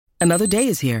Another day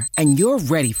is here, and you're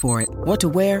ready for it. What to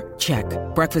wear? Check.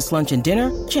 Breakfast, lunch, and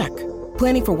dinner? Check.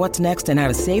 Planning for what's next and how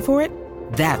to save for it?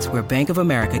 That's where Bank of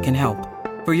America can help.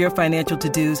 For your financial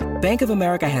to-dos, Bank of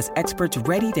America has experts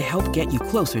ready to help get you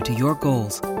closer to your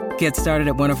goals. Get started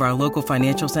at one of our local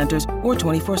financial centers or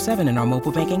 24/7 in our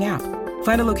mobile banking app.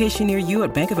 Find a location near you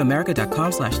at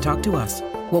bankofamerica.com/talktous.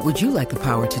 What would you like the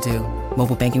power to do?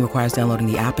 Mobile banking requires downloading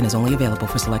the app and is only available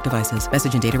for select devices.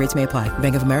 Message and data rates may apply.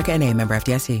 Bank of America N.A., member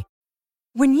FDIC.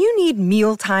 When you need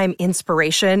mealtime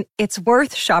inspiration, it's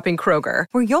worth shopping Kroger,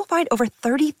 where you'll find over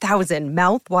 30,000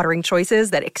 mouth-watering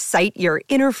choices that excite your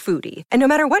inner foodie. And no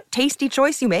matter what tasty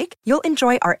choice you make, you'll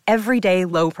enjoy our everyday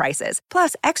low prices,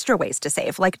 plus extra ways to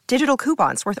save, like digital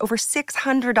coupons worth over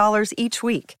 $600 each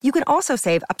week. You can also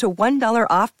save up to $1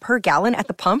 off per gallon at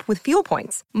the pump with fuel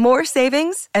points. More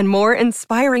savings and more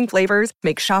inspiring flavors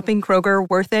make shopping Kroger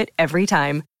worth it every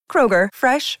time. Kroger,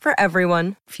 fresh for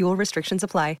everyone. Fuel restrictions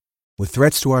apply. With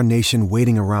threats to our nation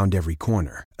waiting around every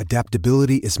corner,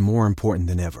 adaptability is more important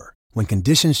than ever. When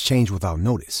conditions change without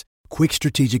notice, quick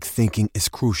strategic thinking is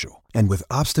crucial. And with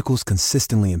obstacles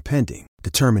consistently impending,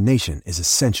 determination is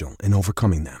essential in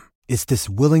overcoming them. It's this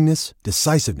willingness,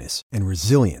 decisiveness, and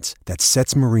resilience that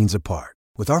sets Marines apart.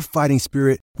 With our fighting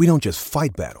spirit, we don't just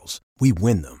fight battles, we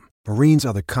win them. Marines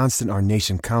are the constant our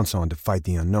nation counts on to fight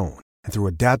the unknown. And through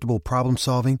adaptable problem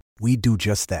solving, we do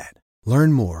just that.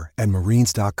 Learn more at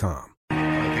marines.com.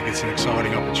 I think it's an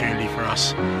exciting opportunity for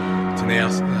us to now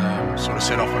sort of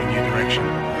set off on a new direction,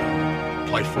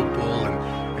 play football and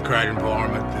create an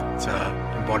environment that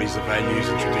embodies the values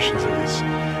and traditions of this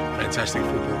fantastic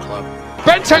football club.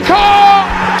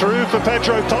 Bentancur! Through for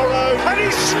Pedro Porro, and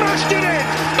he smashed it in!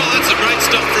 Oh, that's a great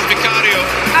stop from Vicario.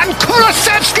 And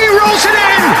Kulusevski rolls it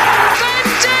in! Ben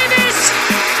Davis!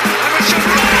 And a shot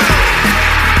right!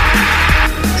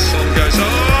 Son goes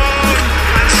on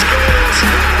and scores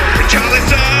for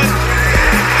Charlton,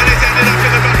 and it's ended up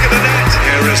in the back of the net.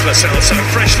 Here is Lo Celso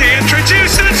freshly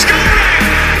introduced and scoring!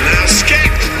 Now Skip!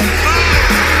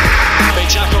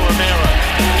 Chaco Romero.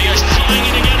 He goes flying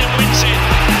in again and wins it.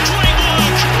 Great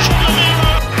work from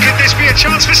Romero. Could this be a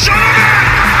chance for Sami?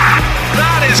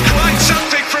 That is quite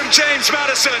something from James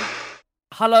Maddison.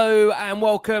 Hello and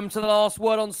welcome to the Last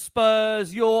Word on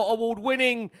Spurs, your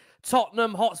award-winning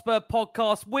Tottenham Hotspur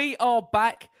podcast. We are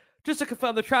back. Just to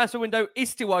confirm, the transfer window is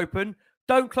still open.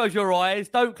 Don't close your eyes.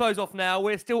 Don't close off now.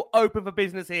 We're still open for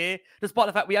business here, despite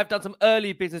the fact we have done some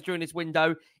early business during this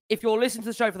window. If you're listening to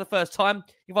the show for the first time,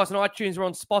 you can find us on iTunes, we're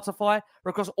on Spotify, we're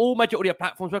across all major audio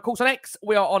platforms. We're, of course, on X,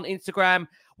 we are on Instagram,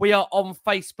 we are on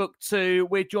Facebook too.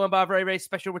 We're joined by a very, very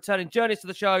special returning journalist to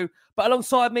the show. But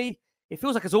alongside me, it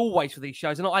feels like as always for these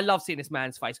shows, and I love seeing this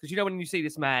man's face, because you know when you see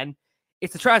this man,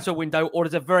 it's the transfer window or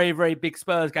there's a very, very big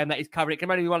Spurs game that he's covering. It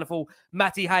can only be wonderful.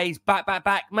 Matty Hayes, back.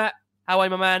 Matt, how are you,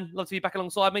 my man? Love to be back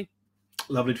alongside me.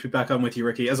 Lovely to be back on with you,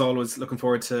 Ricky. As always, looking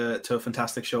forward to a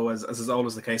fantastic show, as is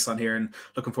always the case on here, and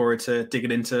looking forward to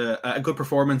digging into a good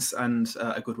performance and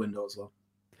a good window as well.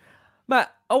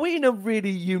 Matt, are we in a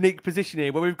really unique position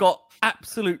here where we've got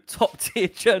absolute top-tier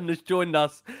journalists joining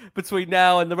us between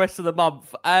now and the rest of the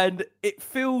month? And it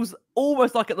feels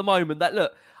almost like at the moment that,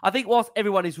 look, I think whilst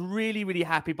everyone is really, really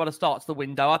happy by the start to the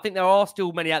window, I think there are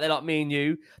still many out there like me and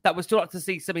you that would still like to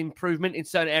see some improvement in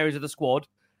certain areas of the squad.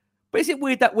 But is it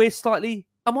weird that we're slightly,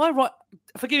 am I right?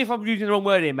 Forgive me if I'm using the wrong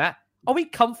word here, Matt. Are we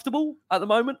comfortable at the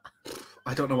moment?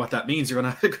 I don't know what that means. You're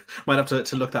gonna might have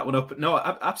to look that one up. No,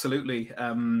 absolutely.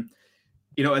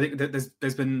 You know, I think that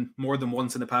there's been more than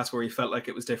once in the past where we felt like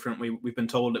it was different. We've been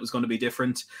told it was going to be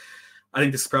different. I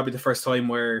think this is probably the first time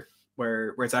where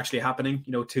it's actually happening.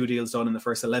 You know, 2 deals done in the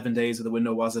first 11 days of the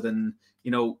window, was it? And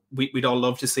you know, we'd all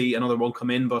love to see another one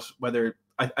come in, but whether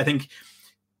I think.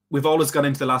 We've always gone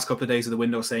into the last couple of days of the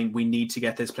window saying we need to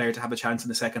get this player to have a chance in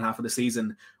the second half of the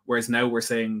season, whereas now we're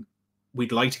saying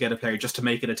we'd like to get a player just to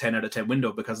make it a 10 out of 10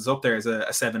 window, because it's up there as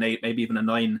a 7, 8, maybe even a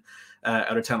 9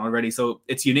 out of 10 already. So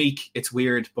it's unique, it's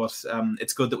weird, but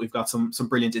it's good that we've got some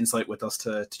brilliant insight with us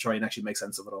to try and actually make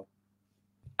sense of it all.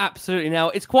 Absolutely. Now,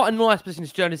 it's quite a nice position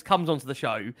this journalist comes onto the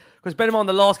show, because bear in mind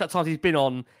the last couple of times he's been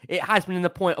on, it has been in the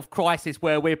point of crisis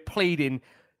where we're pleading,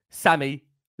 Sami,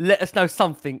 let us know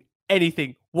something,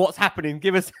 anything. What's happening?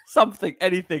 Give us something,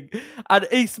 anything. And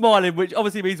he's smiling, which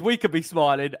obviously means we could be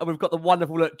smiling. And we've got the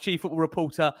wonderful chief football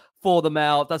reporter for the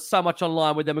Mail. Does so much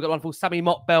online with them. We've got the wonderful Sami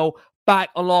Mokbel back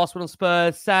on Last One on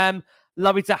Spurs. Sam,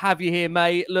 lovely to have you here,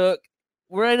 mate. Look,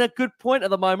 we're in a good point at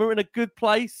the moment. We're in a good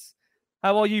place.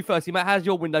 How are you, firstly, Matt? How's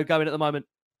your window going at the moment?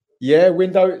 Yeah,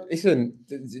 window. Listen,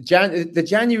 the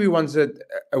January ones are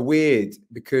weird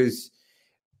because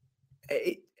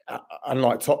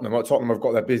unlike Tottenham have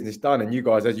got their business done, and you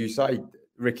guys, as you say,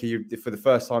 Ricky, for the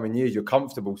first time in years, you're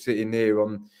comfortable sitting there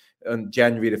on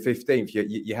January the 15th.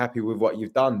 You're happy with what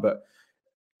you've done. But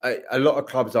a lot of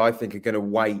clubs, I think, are going to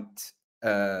wait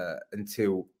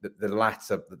until the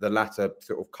latter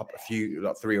sort of few,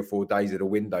 like 3 or 4 days of the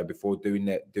window before doing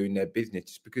their business,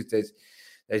 just because there's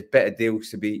better deals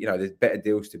to be, there's better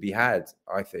deals to be had,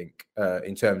 I think,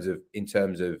 in terms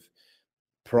of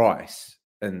price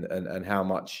and how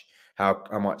much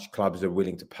clubs are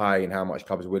willing to pay and how much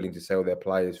clubs are willing to sell their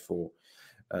players for.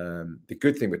 The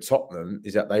good thing with Tottenham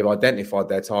is that they've identified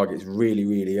their targets really,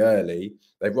 really early.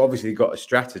 They've obviously got a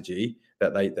strategy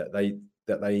that they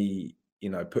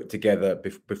put together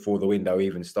before the window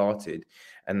even started,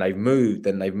 and they've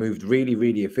moved really,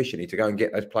 really efficiently to go and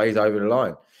get those players over the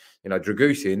line.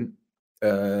 Reguilón,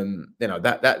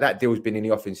 that deal's been in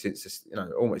the offing since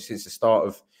almost since the start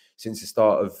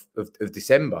of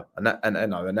December, and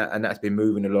that's been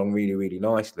moving along really, really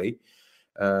nicely.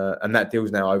 And that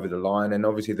deal's now over the line. And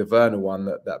obviously the Werner one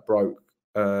that broke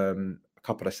a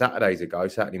couple of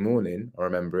Saturday morning, I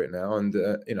remember it now. And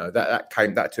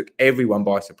that took everyone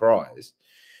by surprise.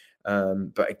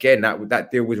 But again, that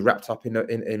deal was wrapped up in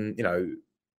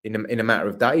a matter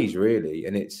of days, really.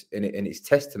 And it's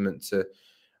testament to,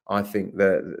 I think,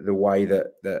 the way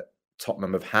that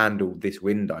Tottenham have handled this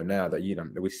window now. That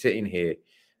we're sitting here,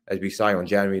 as we say, on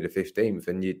January the 15th,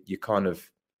 and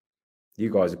you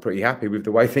guys are pretty happy with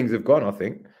the way things have gone, I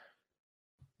think.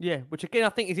 Yeah, which again I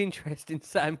think is interesting,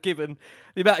 Sam, given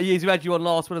the amount of years we've had you on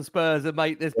last one on Spurs, and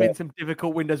mate, there's been some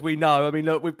difficult windows, we know. I mean,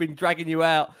 look, we've been dragging you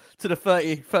out to the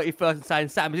 31st and saying,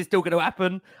 Sam, is it still going to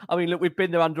happen? I mean, look, we've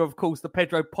been there under, of course, the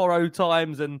Pedro Porro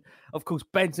times and, of course,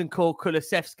 Bentancur,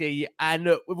 Kulusevski, and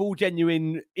look, with all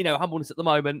genuine, humbleness at the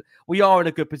moment, we are in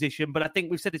a good position. But I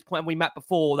think we've said this point when we met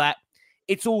before that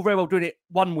it's all very well doing it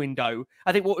one window.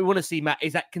 I think what we want to see, Matt,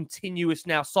 is that continuous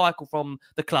now cycle from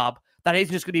the club. That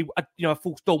isn't just going to be a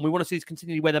full storm. We want to see this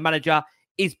continually where the manager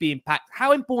is being packed.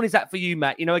 How important is that for you,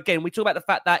 Matt? Again, we talk about the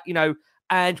fact that,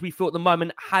 and we feel at the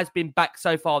moment has been back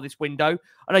so far this window.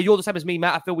 I know you're the same as me,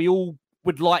 Matt. I feel we all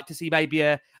would like to see maybe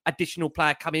a additional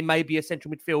player come in, maybe a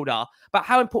central midfielder. But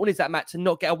how important is that, Matt, to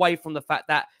not get away from the fact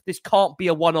that this can't be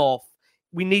a one-off?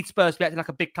 We need Spurs to be acting like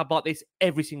a big club like this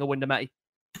every single window, Matty.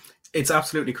 It's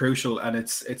absolutely crucial, and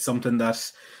it's something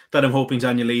that I'm hoping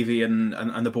Daniel Levy and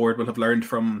the board will have learned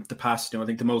from the past. I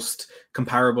think the most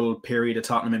comparable period of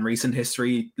Tottenham in recent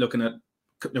history, looking at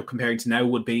comparing to now,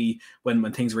 would be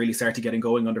when things really started getting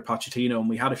going under Pochettino, and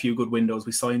we had a few good windows.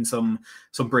 We signed some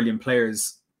brilliant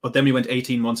players. But then we went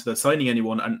 18 months without signing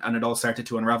anyone, and it all started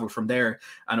to unravel from there.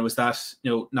 And it was that,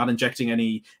 not injecting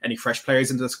any fresh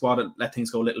players into the squad and let things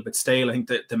go a little bit stale. I think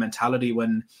that the mentality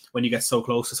when you get so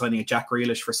close to signing a Jack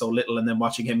Grealish for so little and then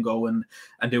watching him go and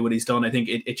do what he's done, I think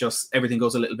it just, everything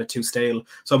goes a little bit too stale.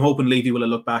 So I'm hoping Levy will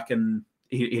look back and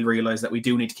he'll realise that we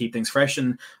do need to keep things fresh.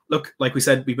 And look, like we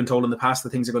said, we've been told in the past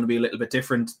that things are going to be a little bit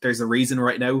different. There's a reason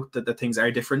right now that things are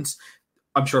different.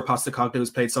 I'm sure Postecoglou has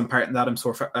played some part in that. I'm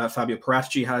sure Fabio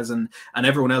Paratici has, and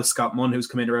everyone else, Scott Munn, who's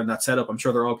come in around that setup. I'm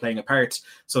sure they're all playing a part.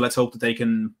 So let's hope that they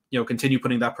can, continue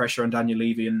putting that pressure on Daniel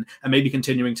Levy and maybe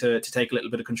continuing to take a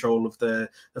little bit of control of the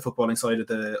footballing side of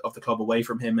the club away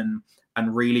from him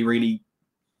and really, really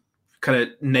kind of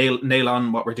nail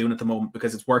on what we're doing at the moment,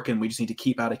 because it's working. We just need to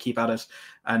keep at it,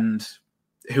 and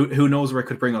who knows where it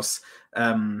could bring us.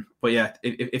 But yeah,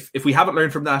 if we haven't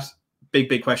learned from that,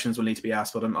 big questions will need to be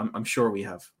asked, but I'm sure we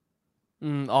have.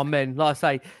 Amen. Like I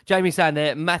say, Jamie's saying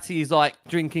there, Matty is like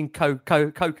drinking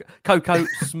cocoa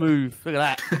smooth. Look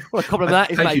at that. What a compliment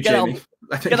that is, mate. Get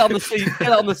it on the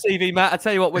CV, Matt. I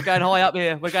tell you what, we're going high up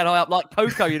here. We're going high up like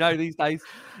cocoa, these days.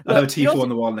 I'll have a tifo on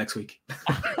the wall next week.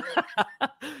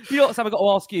 What, Sam, I've got to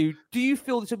ask you, do you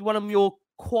feel this will be one of your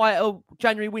quieter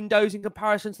January windows in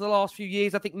comparison to the last few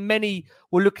years? I think many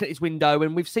were looking at this window,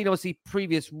 and we've seen obviously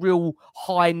previous real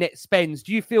high net spends.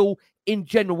 Do you feel in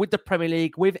general with the Premier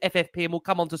League, with FFP, and we'll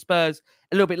come on to Spurs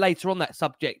a little bit later on that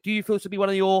subject, do you feel this will be one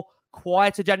of your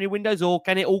quieter January windows, or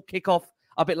can it all kick off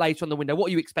a bit later on the window? What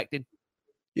are you expecting?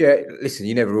 Yeah, listen,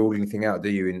 you never rule anything out, do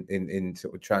you, in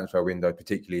sort of transfer windows,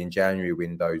 particularly in January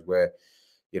windows where,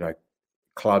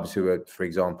 clubs who are, for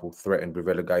example, threatened with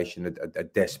relegation are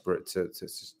desperate to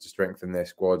strengthen their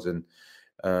squads. And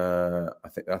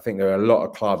I think there are a lot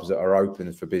of clubs that are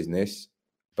open for business,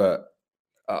 but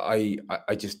I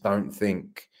just don't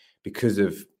think, because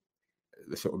of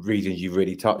the sort of reasons you've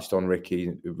really touched on,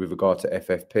 Ricky, with regard to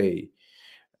FFP,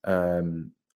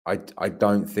 I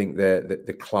don't think that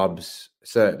the clubs,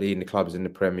 certainly in the clubs in the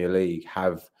Premier League,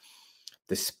 have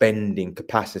the spending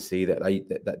capacity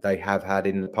that they have had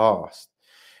in the past.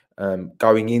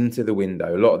 Going into the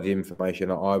window, a lot of the information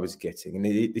that I was getting, and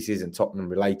this isn't Tottenham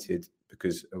related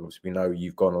because obviously we know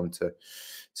you've gone on to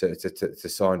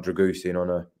sign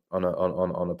Dragusin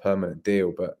on a permanent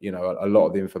deal. But you know, a lot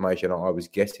of the information I was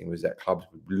getting was that clubs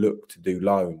would look to do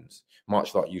loans,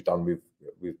 much like you've done with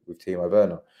Timo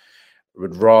Werner.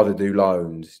 Would rather do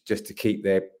loans just to keep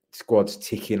their squads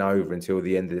ticking over until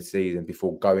the end of the season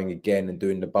before going again and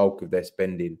doing the bulk of their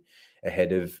spending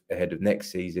ahead of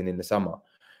next season in the summer.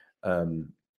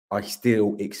 I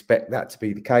still expect that to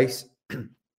be the case,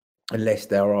 unless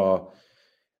there are,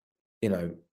 you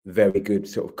know, very good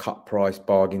sort of cut price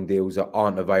bargain deals that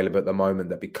aren't available at the moment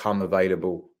that become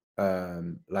available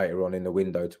later on in the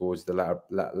window towards the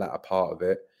latter part of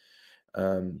it.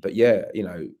 But yeah, you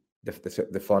know,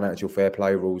 the financial fair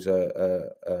play rules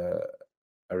are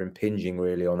impinging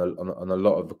really on a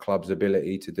lot of the club's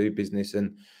ability to do business,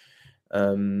 and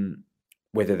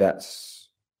whether that's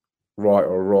right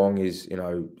or wrong is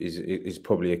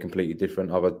probably a completely different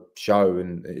other show,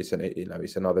 and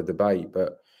it's another debate.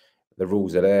 But the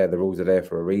rules are there. The rules are there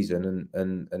for a reason,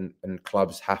 and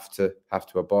clubs have to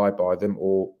abide by them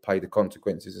or pay the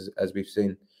consequences, as we've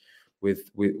seen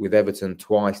with Everton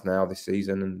twice now this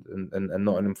season, and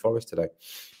Nottingham Forest today.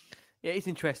 Yeah, it's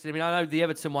interesting. I mean, I know the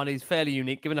Everton one is fairly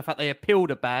unique, given the fact they appealed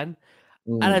a ban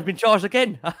and have been charged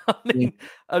again. I mean,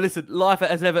 listen, life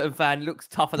as an Everton fan looks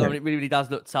tough at the moment. It really, really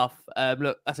does look tough.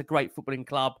 Look, that's a great footballing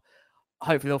club.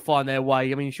 Hopefully they'll find their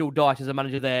way. I mean, Sean Dyche as a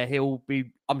manager there, he'll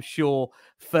be, I'm sure,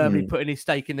 firmly putting his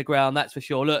stake in the ground. That's for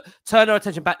sure. Look, turn our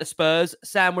attention back to Spurs.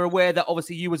 Sam, we're aware that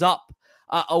obviously you was up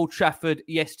at Old Trafford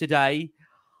yesterday.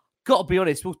 Got to be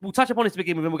honest, we'll touch upon this to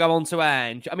begin with and we'll go on to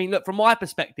Ange. I mean, look, from my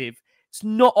perspective, it's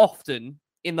not often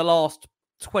in the last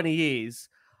 20 years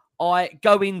I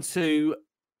go into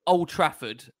Old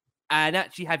Trafford and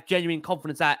actually have genuine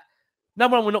confidence that,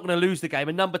 number one, we're not going to lose the game,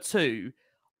 and number two,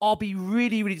 I'll be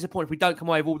really, really disappointed if we don't come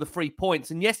away with all the 3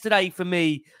 points. And yesterday, for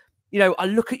me, you know, I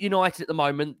look at United at the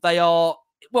moment. They are,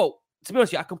 well, to be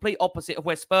honest, a complete opposite of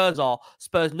where Spurs are.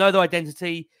 Spurs know their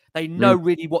identity. They know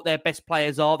really what their best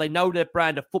players are. They know their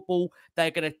brand of football.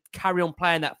 They're going to carry on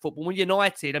playing that football. When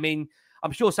United, I mean,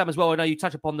 I'm sure, Sam, as well, I know you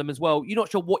touch upon them as well. You're not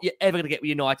sure what you're ever going to get with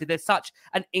United. They're such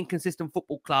an inconsistent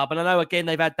football club. And I know, again,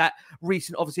 they've had that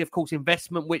recent, obviously, of course,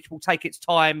 investment, which will take its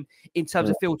time in terms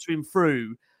of filtering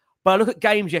through. But I look at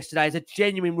games yesterday as a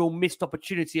genuine, real missed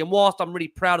opportunity. And whilst I'm really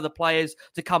proud of the players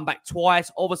to come back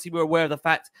twice, obviously we're aware of the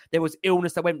fact there was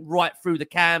illness that went right through the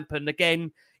camp. And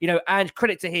again, you know, and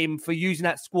credit to him for using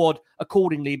that squad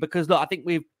accordingly. Because, look, I think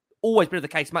we've always been the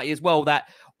case, Matty, as well, that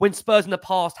when Spurs in the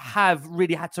past have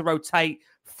really had to rotate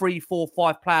 3, 4,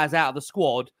 5 players out of the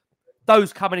squad,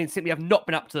 those coming in simply have not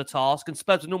been up to the task. And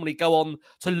Spurs would normally go on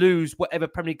to lose whatever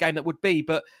Premier League game that would be.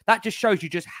 But that just shows you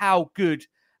just how good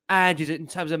Ange is in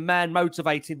terms of man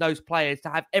motivating those players to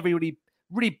have everybody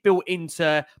really built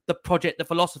into the project, the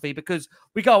philosophy, because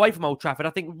we go away from Old Trafford. I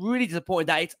think really disappointed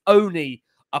that it's only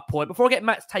a point. Before I get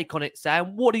Matt's take on it,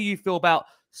 Sam, what do you feel about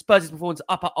Spurs' performance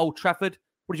up at Old Trafford?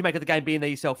 What did you make of the game being there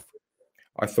yourself?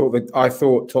 I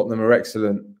thought Tottenham are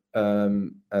excellent,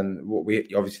 and what we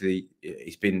obviously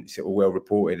it's been sort of well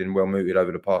reported and well mooted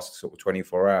over the past sort of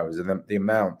 24 hours. And the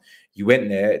amount you went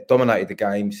there, dominated the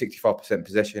game, 65%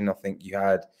 possession. I think you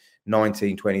had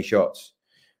 19, 20 shots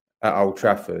at Old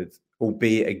Trafford,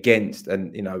 albeit against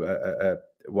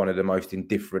one of the most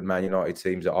indifferent Man United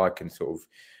teams that I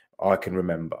can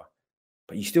remember.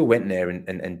 But you still went there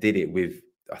and did it with,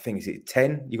 I think, is it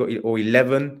 10? You got, or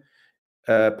 11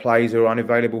 players who are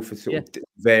unavailable for sort of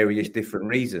various different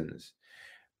reasons.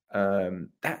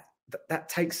 That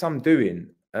takes some doing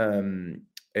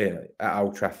at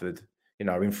Old Trafford, you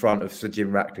know, in front of Sir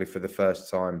Jim Ratcliffe for the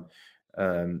first time.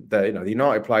 The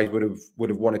United players would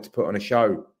have wanted to put on a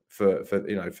show for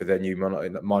their new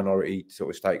minority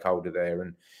sort of stakeholder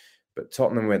there, but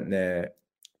Tottenham went there,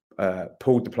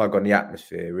 pulled the plug on the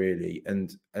atmosphere really,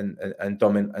 and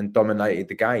dominated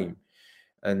the game.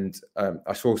 And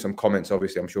I saw some comments,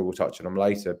 obviously, I'm sure we'll touch on them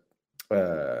later,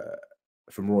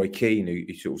 from Roy Keane,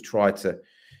 who sort of tried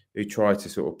to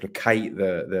sort of placate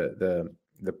the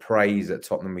praise that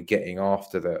Tottenham were getting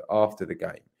after the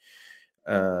game.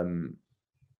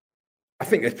 I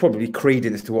think there's probably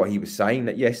credence to what he was saying,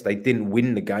 that yes, they didn't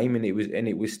win the game and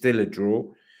it was still a draw.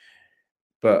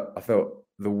 But I thought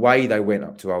the way they went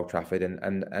up to Old Trafford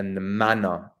and the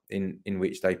manner in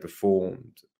which they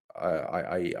performed,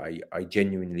 I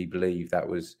genuinely believe that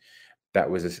was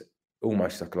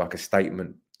almost like a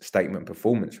statement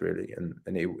performance really,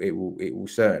 and it will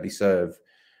certainly serve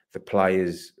the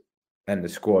players and the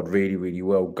squad really, really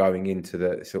well going into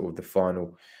the sort of the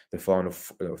final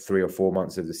 3 or 4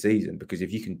 months of the season. Because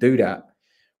if you can do that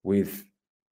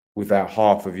without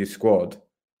half of your squad,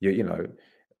 you know,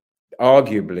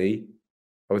 arguably,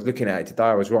 I was looking at it today.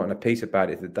 I was writing a piece about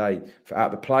it today. For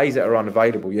out the plays that are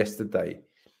unavailable yesterday,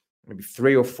 maybe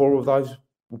 3 or 4 of those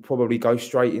will probably go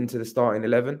straight into the starting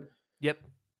 11. Yep.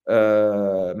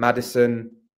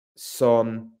 Maddison,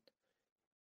 Son,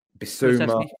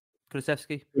 Bissouma,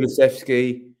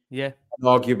 Kulusevski. Yeah. And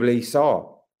arguably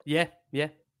Sarr. Yeah.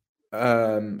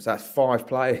 So that's 5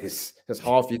 players. That's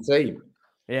half your team.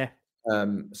 Yeah.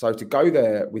 So to go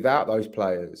there without those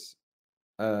players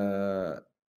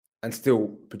and still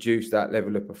produce that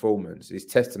level of performance is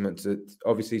testament to,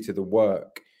 obviously, to the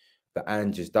work that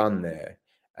Ange has done there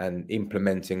and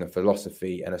implementing a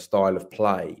philosophy and a style of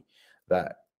play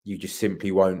that you just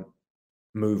simply won't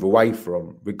move away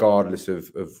from, regardless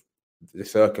of the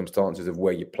circumstances of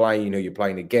where you're playing, who you're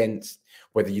playing against,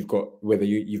 whether you've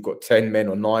got 10 men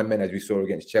or 9 men, as we saw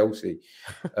against Chelsea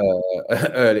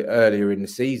earlier in the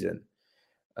season.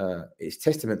 It's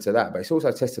testament to that, but it's also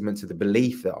a testament to the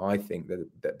belief that I think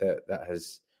that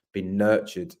has been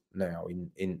nurtured now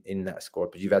in that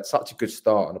squad. But you've had such a good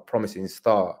start and a promising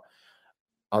start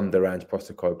under Ange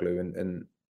Postecoglou, and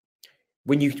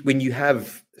when you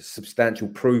have substantial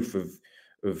proof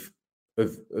of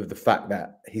the fact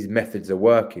that his methods are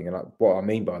working, and what I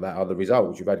mean by that are the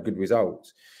results. You've had good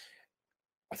results.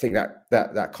 I think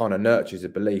that kind of nurtures a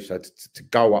belief. So to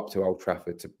go up to Old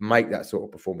Trafford, to make that sort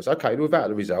of performance, okay, without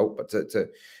the result, but to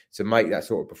make that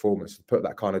sort of performance, to put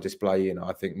that kind of display in,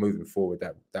 I think moving forward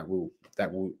that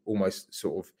will almost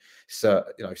sort of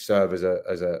serve as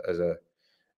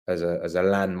a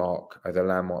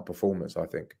landmark performance, I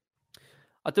think.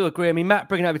 I do agree. I mean, Matt,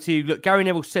 bringing it over to you. Look, Gary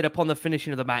Neville said upon the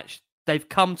finishing of the match, they've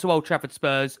come to Old Trafford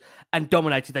Spurs and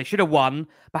dominated. They should have won.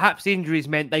 Perhaps the injuries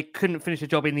meant they couldn't finish the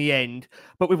job in the end.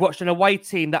 But we've watched an away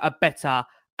team that are better,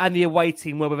 and the away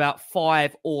team were without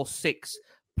 5 or 6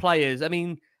 players. I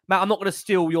mean, Matt, I'm not going to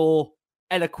steal your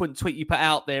eloquent tweet you put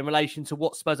out there in relation to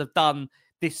what Spurs have done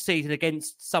this season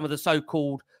against some of the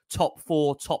so-called top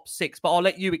 4, top 6. But I'll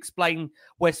let you explain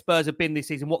where Spurs have been this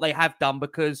season, what they have done,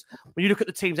 because when you look at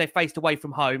the teams they faced away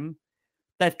from home,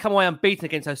 they've come away unbeaten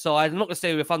against those sides. I'm not going to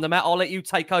steal your thunder, Matt. I'll let you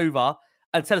take over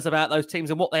and tell us about those teams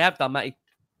and what they have done, Matty.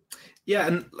 Yeah,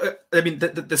 and I mean the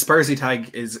Spursy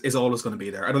tag is always going to be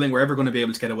there. I don't think we're ever going to be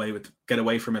able to get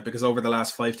away from it, because over the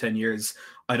last 5-10 years,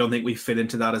 I don't think we fit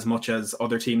into that as much as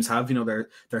other teams have. You know,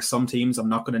 there's some teams, I'm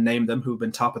not going to name them, who've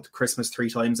been top at Christmas 3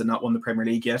 times and not won the Premier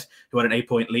League yet, who had an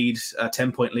 8-point lead, a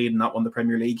 10-point lead and not won the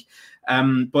Premier League.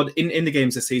 But in the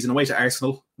games this season, away to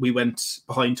Arsenal, we went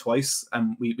behind twice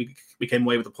and we came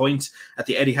away with a point. At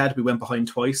the Etihad, we went behind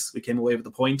twice, we came away with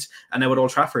a point. And now at Old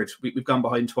Trafford, we've gone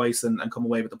behind twice and come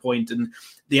away with a point. And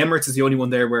the Emirates is the only one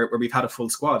there where we've had a full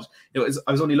squad. I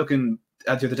was only looking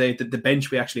at the other day, the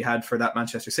bench we actually had for that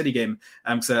Manchester City game.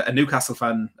 Because a Newcastle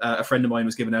fan, a friend of mine,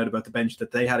 was giving out about the bench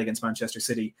that they had against Manchester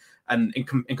City. And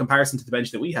in comparison to the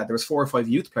bench that we had, there was 4 or 5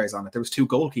 youth players on it. There was 2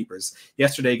 goalkeepers.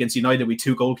 Yesterday against United, we had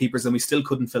 2 goalkeepers and we still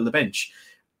couldn't fill the bench.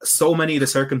 So many of the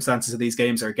circumstances of these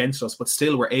games are against us, but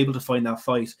still we're able to find that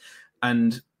fight.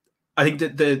 And I think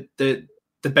that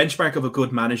the benchmark of a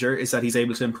good manager is that he's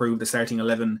able to improve the starting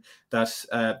 11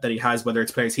 that he has, whether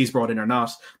it's players he's brought in or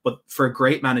not. But for a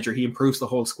great manager, he improves the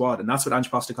whole squad, and that's what Ange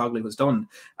Postecoglou has done.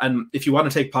 And if you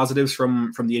want to take positives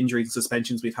from the injuries and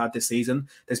suspensions we've had this season,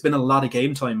 there's been a lot of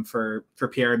game time for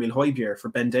Pierre-Emile Højbjerg, for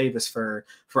Ben Davis, for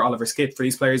Oliver Skipp, for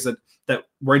these players that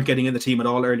weren't getting in the team at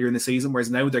all earlier in the season,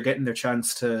 whereas now they're getting their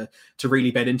chance to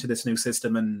really bed into this new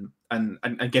system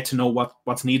and get to know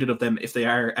what's needed of them if they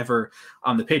are ever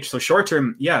on the pitch. So short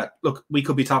term, yeah, look, we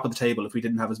could be top of the table if we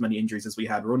didn't have as many injuries as we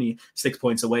had. We're only 6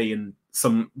 points away in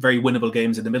some very winnable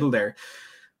games in the middle there.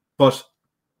 But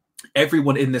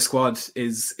everyone in this squad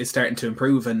is starting to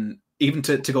improve, and even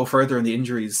to go further in the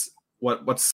injuries,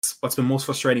 what's been most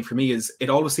frustrating for me is it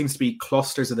always seems to be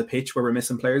clusters of the pitch where we're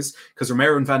missing players, because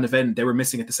Romero and Van de Ven, they were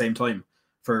missing at the same time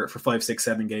for 5, 6,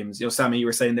 7 games. You know, Sami, you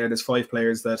were saying there's 5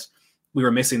 players that we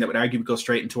were missing that would arguably go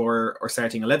straight into our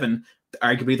starting 11,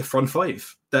 arguably the front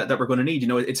 5 that we're going to need. You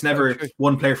know, it's never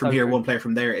one player from here, one player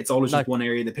from there. It's always just one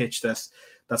area of the pitch that's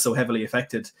so heavily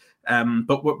affected.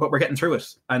 But we're getting through it.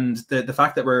 And the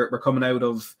fact that we're coming out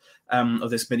of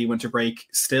this mini winter break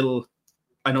still,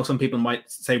 I know some people might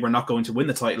say we're not going to win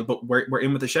the title, but we're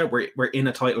in with a shout. We're in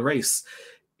a title race.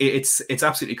 It's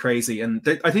absolutely crazy. And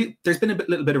I think there's been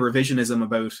little bit of revisionism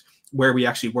about where we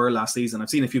actually were last season. I've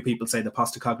seen a few people say that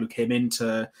Postecoglou came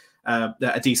into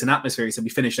a decent atmosphere. He said we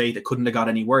finished 8th. It couldn't have got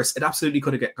any worse. It absolutely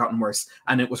could have gotten worse.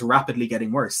 And it was rapidly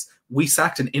getting worse. We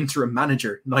sacked an interim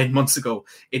manager 9 months ago.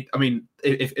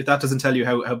 If that doesn't tell you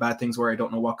how bad things were, I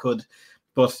don't know what could.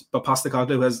 But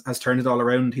Postecoglou has turned it all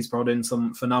around. He's brought in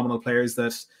some phenomenal players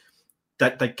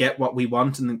that get what we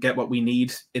want and get what we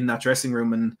need in that dressing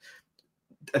room. And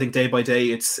I think day by day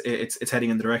it's heading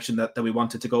in the direction that we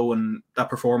wanted to go, and that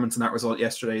performance and that result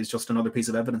yesterday is just another piece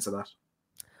of evidence of that.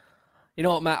 You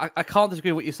know what, Matt? I can't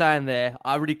disagree with what you're saying there.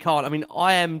 I really can't. I mean,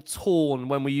 I am torn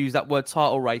when we use that word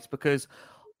title race, because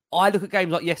I look at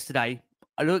games like yesterday,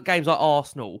 I look at games like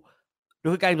Arsenal,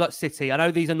 look at games like City. I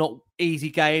know these are not easy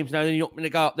games. I know you're not going to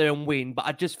go up there and win, but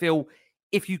I just feel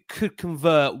if you could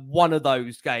convert one of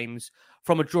those games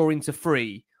from a draw into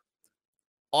 3,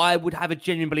 I would have a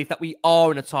genuine belief that we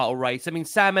are in a title race. I mean,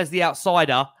 Sam, as the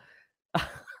outsider,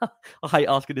 I hate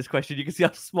asking this question. You can see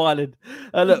I'm smiling.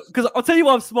 Look, because I'll tell you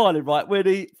why I'm smiling, right? We're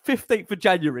the 15th of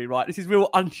January, right? This is real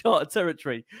uncharted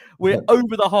territory. We're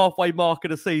over the halfway mark of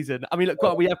the season. I mean,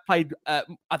 look, we have played, I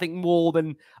think, more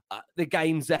than the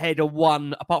games ahead of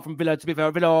one, apart from Villa. To be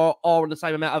fair, Villa are on the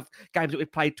same amount of games that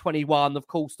we've played, 21. Of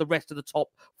course, the rest of the top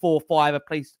 4 or 5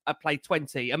 have played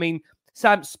 20. I mean,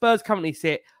 Sam, Spurs currently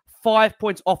sit 5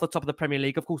 points off the top of the Premier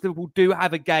League. Of course, Liverpool do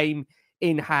have a game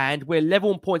in hand. We're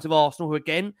level on points of Arsenal, who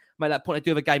again made that point. They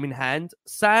do have a game in hand.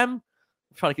 Sam, I'm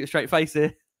trying to keep a straight face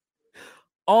here.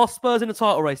 Are Spurs in the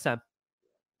title race, Sam?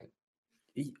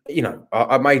 You know,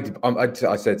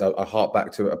 I said I hark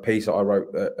back to a piece that I wrote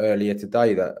earlier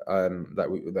today that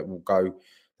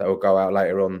will go out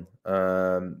later on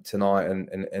tonight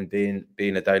and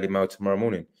being a Daily Mail tomorrow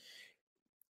morning.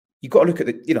 You've got to look at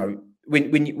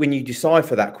when you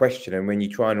decipher that question and when you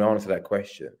try and answer that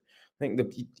question. I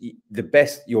think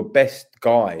your best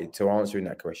guide to answering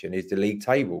that question is the league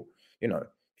table. You know,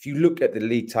 if you look at the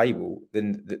league table,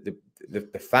 then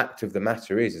the fact of the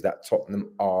matter is that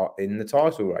Tottenham are in the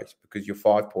title race because you're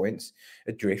 5 points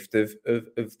adrift of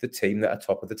the team that are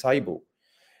top of the table,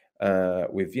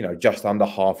 with just under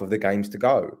half of the games to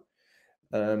go.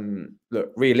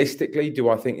 Look, realistically, do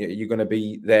I think you're going to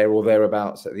be there or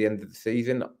thereabouts at the end of the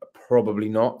season? Probably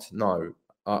not. No,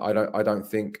 I don't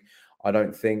think.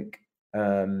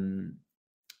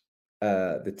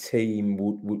 The team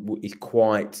is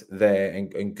quite there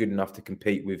and good enough to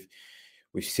compete with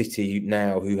City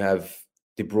now, who have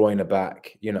De Bruyne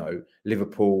back.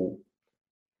 Liverpool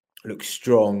look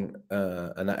strong,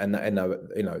 and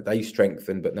they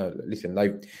strengthened. But no, listen,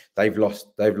 they've lost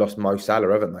Mo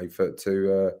Salah, haven't they,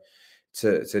 to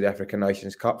the African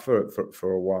Nations Cup for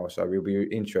a while. So it'll be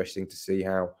interesting to see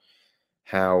how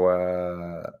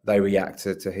they react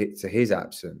to his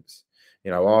absence.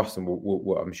 Arsenal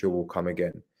will I'm sure will come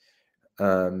again.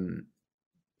 But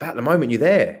at the moment, you're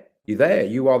there.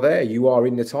 You are there. You are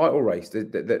in the title race.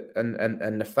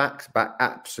 And the facts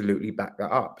absolutely back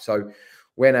that up. So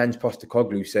when Ange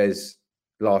Postecoglou says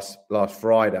last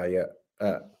Friday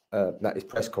at his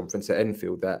press conference at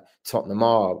Enfield that Tottenham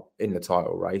are in the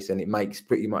title race, and it makes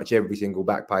pretty much every single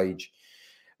back page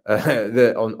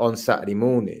on Saturday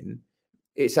morning,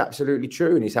 it's absolutely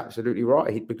true and it's absolutely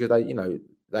right, because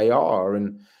they are,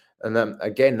 and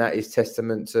again, that is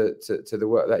testament to the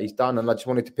work that he's done. And I just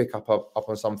wanted to pick up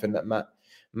on something that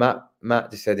Matt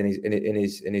just said in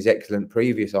his excellent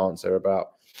previous answer about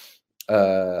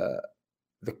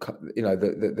the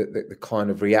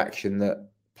kind of reaction that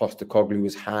Postecoglou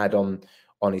has had on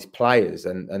his players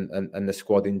and the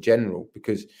squad in general,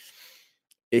 because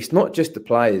it's not just the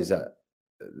players that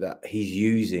he's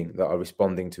using that are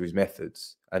responding to his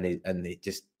methods and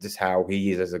just how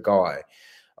he is as a guy.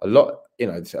 A lot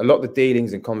of the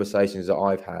dealings and conversations that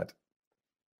I've had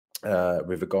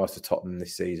with regards to Tottenham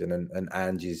this season and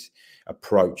Ange's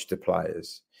approach to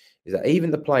players is that even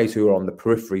the players who are on the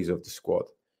peripheries of the squad,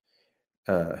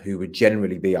 who would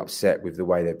generally be upset with the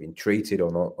way they've been treated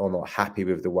or not happy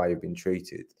with the way they've been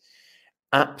treated,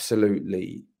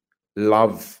 absolutely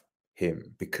love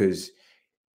him, because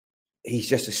he's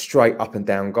just a straight up and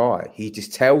down guy. He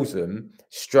just tells them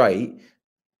straight,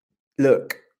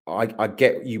 look, I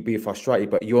get you being frustrated,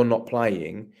 but you're not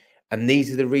playing, and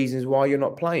these are the reasons why you're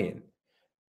not playing.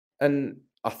 And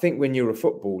I think when you're a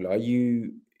footballer,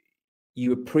 you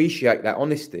appreciate that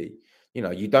honesty.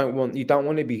 You don't want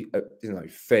to be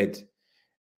fed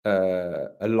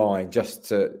a line just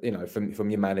to from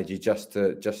your manager just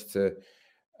so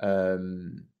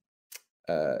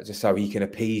he can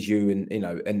appease you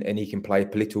and he can play a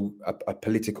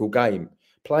political game.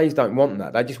 Players don't want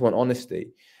that. They just want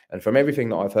honesty. And from everything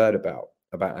that I've heard about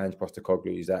Ange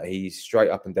Postecoglou is that he's straight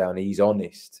up and down, he's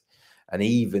honest, and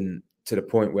even to the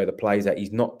point where the players that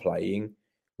he's not playing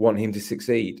want him to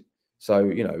succeed. So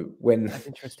when that's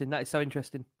interesting, that is so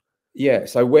interesting. Yeah.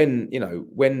 So when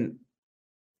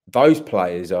those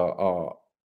players are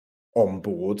on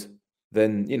board,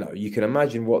 then you can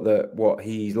imagine what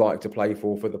he's like to play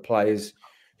for the players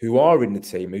who are in the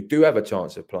team, who do have a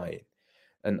chance of playing.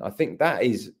 And I think that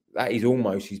is that is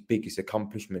almost his biggest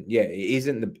accomplishment. Yeah, it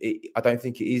isn't I don't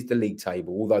think it is the league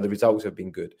table, although the results have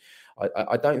been good.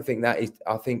 I don't think that is.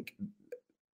 I think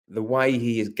the way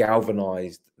he has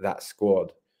galvanised that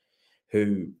squad,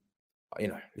 who,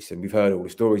 listen, we've heard all the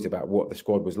stories about what the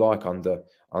squad was like under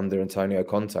Antonio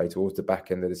Conte towards the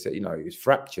back end of the season. It was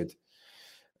fractured,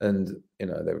 and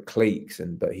there were cliques,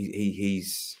 but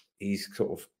he's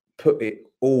sort of put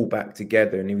it all back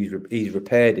together, and he's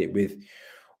repaired it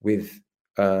with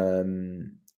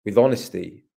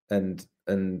honesty and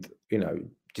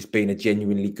just being a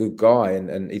genuinely good guy,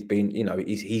 and he's been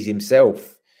he's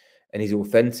himself, and he's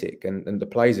authentic, and the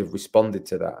players have responded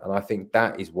to that, and I think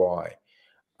that is why,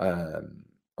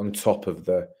 on top of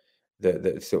the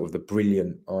sort of the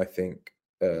brilliant, I think,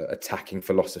 attacking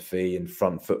philosophy and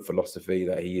front foot philosophy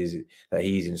that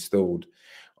he's installed,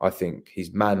 I think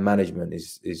his man management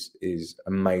is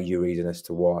a major reason as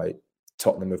to why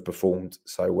Tottenham have performed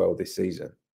so well this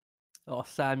season. Oh,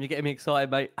 Sam, you're getting me excited,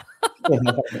 mate.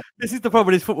 This is the problem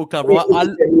with this football club, right?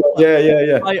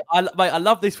 I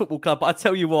love this football club, but I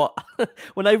tell you what,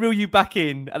 when they reel you back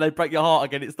in and they break your heart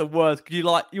again, it's the worst.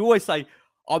 Because you always say,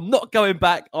 I'm not going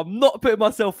back. I'm not putting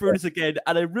myself through this again.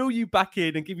 And they reel you back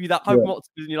in and give you that hope and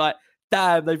optimism. And you're like,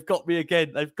 damn, they've got me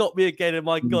again. They've got me again. And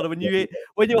my God, when you're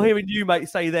hearing you, mate,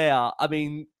 say there, I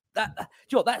mean,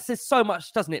 that says so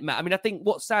much, doesn't it, Matt? I mean, I think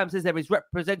what Sam says there is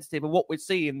representative of what we're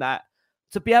seeing, that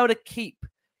to be able to keep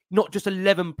not just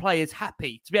 11 players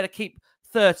happy, to be able to keep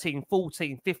 13,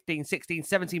 14, 15, 16,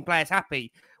 17 players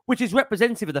happy, which is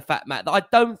representative of the fact, Matt, that I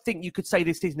don't think you could say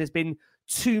this season has been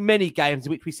too many games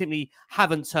in which we simply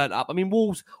haven't turned up. I mean,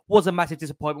 Wolves was a massive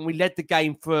disappointment. We led the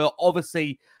game for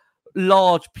obviously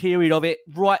large period of it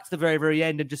right to the very, very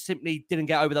end and just simply didn't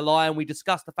get over the line. We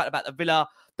discussed the fact about the Villa,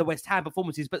 the West Ham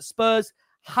performances, but Spurs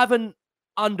haven't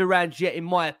underhand yet, in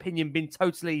my opinion, been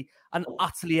totally and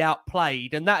utterly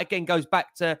outplayed. And that again goes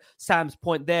back to Sam's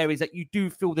point there, is that you do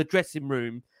feel the dressing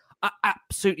room are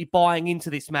absolutely buying into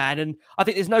this man. And I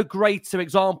think there's no greater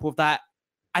example of that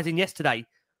as in yesterday.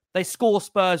 They score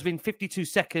Spurs within 52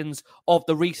 seconds of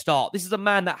the restart. This is a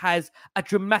man that has a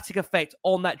dramatic effect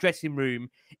on that dressing room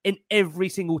in every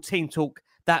single team talk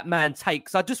that man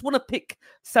takes. I just want to pick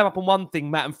Sam up on one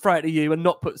thing, Matt, and throw it to you and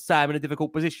not put Sam in a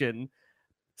difficult position.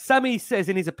 Sami says,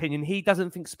 in his opinion, he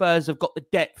doesn't think Spurs have got the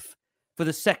depth for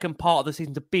the second part of the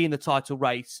season to be in the title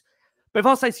race. But if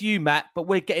I say to you, Matt, but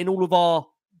we're getting all of our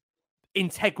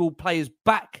integral players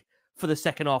back for the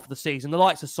second half of the season, the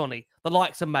likes of Sonny, the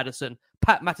likes of Maddison,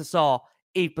 Pat Matassar,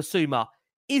 Yves Bissouma,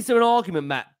 is there an argument,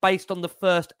 Matt, based on the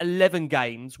first 11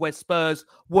 games where Spurs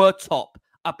were top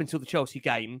up until the Chelsea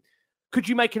game? Could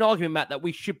you make an argument, Matt, that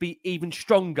we should be even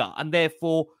stronger and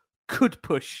therefore could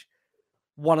push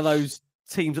one of those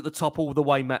teams at the top all the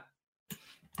way, Matt?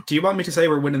 Do you want me to say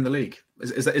we're winning the league?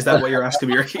 Is that what you're asking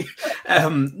me, Ricky?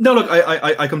 No, look,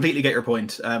 I completely get your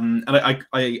point. And I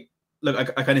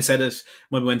kind of said it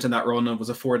when we went on that run. It was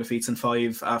a 4 defeats and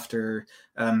 5 after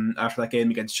that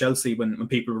game against Chelsea, when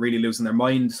people were really losing their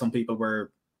mind. Some people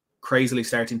were crazily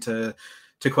starting to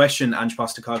question Ange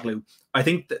Postecoglou. I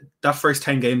think that first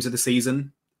 10 games of the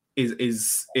season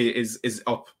is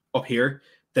up here.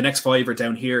 The next 5 are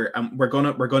down here, and we're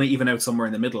gonna even out somewhere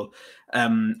in the middle.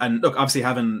 And look, obviously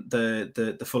having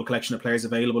the full collection of players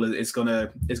available is gonna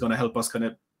help us kind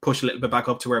of push a little bit back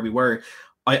up to where we were.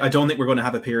 I don't think we're going to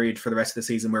have a period for the rest of the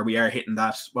season where we are hitting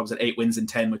that, 8 wins in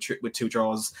 10 with 2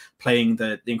 draws, playing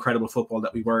the incredible football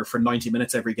that we were for 90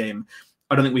 minutes every game.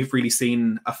 I don't think we've really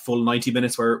seen a full 90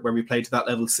 minutes where we played to that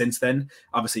level since then.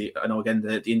 Obviously, I know, again,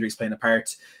 the injuries playing a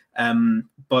part.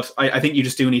 But I think you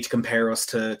just do need to compare us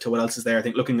to what else is there. I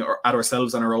think looking at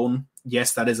ourselves on our own,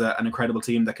 yes, that is an incredible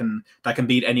team that can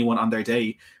beat anyone on their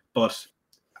day. But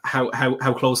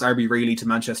how close are we really to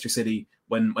Manchester City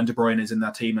when De Bruyne is in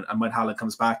that team and when Haaland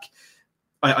comes back?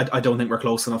 I don't think we're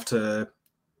close enough to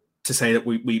say that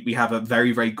we have a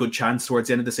very, very good chance towards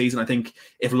the end of the season. I think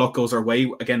if luck goes our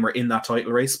way, again, we're in that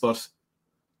title race, but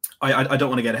I don't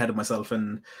want to get ahead of myself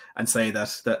and say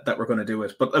that we're going to do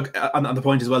it. But look, on the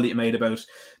point as well that you made about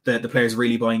the players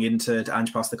really buying into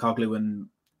Ange Postecoglou, and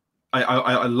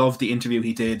I love the interview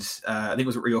he did. I think it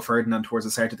was with Rio Ferdinand towards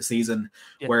the start of the season,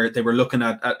 where they were looking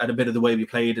at a bit of the way we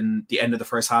played in the end of the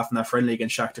first half in that friendly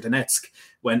against Shakhtar Donetsk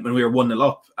when we were 1-0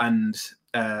 up, and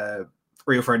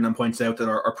Rio Ferdinand pointed out that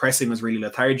our pressing was really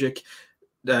lethargic.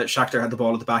 Shakhtar had the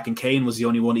ball at the back, and Kane was the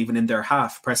only one even in their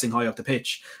half pressing high up the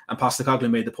pitch. And Postecoglou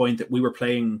made the point that we were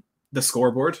playing the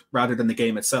scoreboard rather than the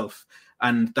game itself.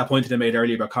 And that point that I made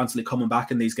earlier about constantly coming back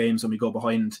in these games when we go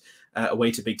behind away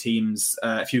to big teams,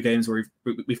 a few games where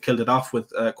we've killed it off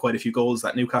with quite a few goals.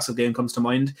 That Newcastle game comes to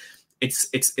mind.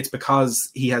 it's because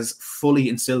he has fully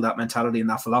instilled that mentality and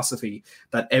that philosophy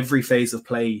that every phase of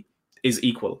play is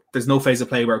equal. There's no phase of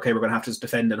play where, okay, we're going to have to just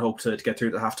defend and hope to get through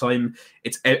to half time.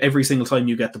 It's every single time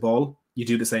you get the ball, you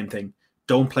do the same thing.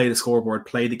 Don't play the scoreboard,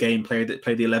 play the game, play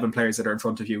the 11 players that are in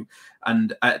front of you.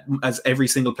 And as every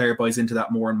single player buys into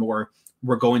that more and more,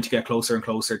 we're going to get closer and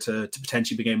closer to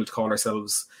potentially being able to call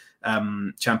ourselves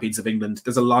champions of England.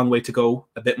 There's a long way to go.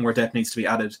 A bit more depth needs to be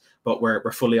added, but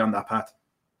we're fully on that path.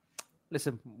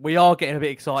 Listen, we are getting a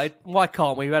bit excited. Why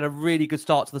can't we? We had a really good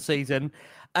start to the season.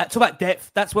 Talk about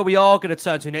depth. That's where we are going to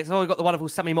turn to next. We've got the wonderful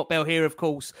Sami Mokbel here, of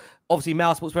course. Obviously,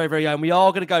 Mouse Sports' very, very own. We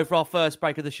are going to go for our first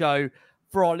break of the show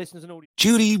for our listeners and audience.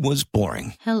 Judy was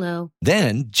boring. Hello.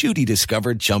 Then Judy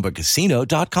discovered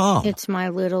ChumbaCasino.com. It's my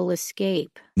little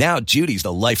escape. Now Judy's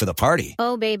the life of the party.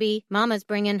 Oh, baby, mama's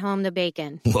bringing home the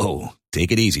bacon. Whoa,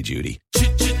 take it easy, Judy.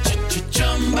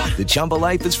 The Chumba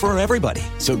life is for everybody.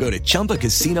 So go to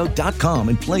ChumbaCasino.com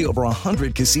and play over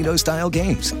 100 casino-style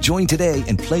games. Join today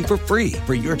and play for free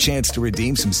for your chance to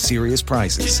redeem some serious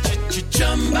prizes.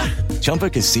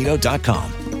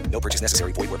 ChumbaCasino.com. No purchase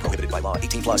necessary. Void where prohibited by law.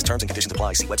 18 plus terms and conditions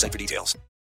apply. See website for details.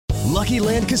 Lucky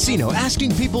Land Casino,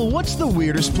 asking people, what's the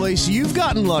weirdest place you've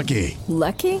gotten lucky?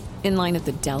 Lucky? In line at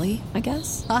the deli, I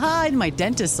guess? Aha, in my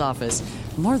dentist's office.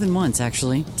 More than once,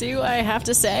 actually. Do I have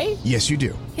to say? Yes, you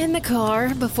do. In the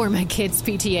car before my kids'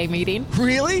 PTA meeting.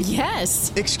 Really?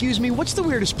 Yes. Excuse me, what's the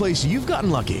weirdest place you've gotten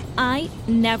lucky? I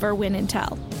never win and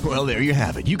tell. Well, there you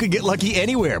have it. You can get lucky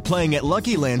anywhere, playing at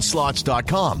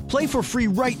LuckyLandSlots.com. Play for free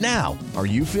right now. Are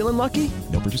you feeling lucky?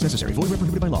 No purchase necessary. Void where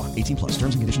prohibited by law. 18 plus.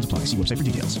 Terms and conditions apply. See website for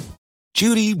details.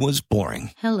 Judy was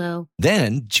boring. Hello.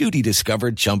 Then Judy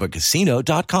discovered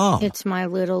ChumbaCasino.com. It's my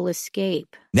little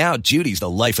escape. Now Judy's the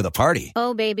life of the party.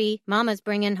 Oh, baby, mama's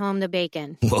bringing home the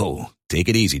bacon. Whoa, take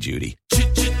it easy, Judy.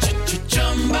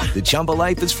 The Chumba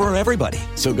life is for everybody.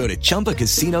 So go to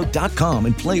ChumbaCasino.com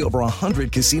and play over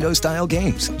 100 casino-style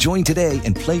games. Join today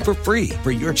and play for free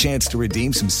for your chance to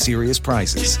redeem some serious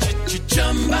prizes.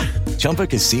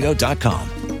 ChumbaCasino.com.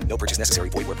 No purchase necessary.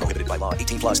 Void where prohibited by law.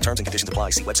 18 plus terms and conditions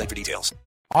apply. See website for details.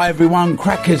 Hi everyone,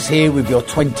 Crackers here with your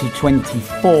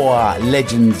 2024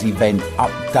 Legends event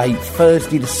update.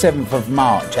 Thursday the 7th of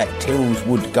March at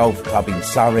Tillswood Golf Club in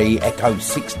Surrey,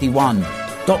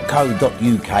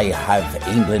 Echo61.co.uk have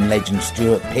England legend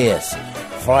Stuart Pearce.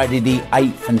 Friday the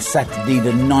 8th and Saturday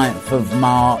the 9th of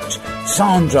March,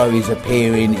 Sandro is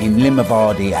appearing in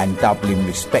Limavady and Dublin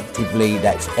respectively.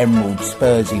 That's Emerald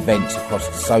Spurs events across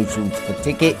the socials for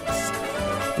tickets.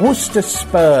 Worcester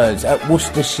Spurs at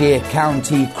Worcestershire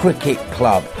County Cricket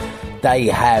Club. They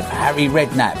have Harry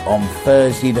Redknapp on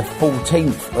Thursday the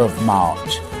 14th of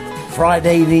March.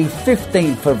 Friday the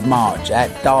 15th of March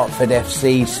at Dartford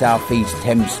FC, South East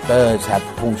Thames Spurs have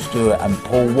Paul Stewart and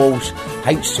Paul Walsh.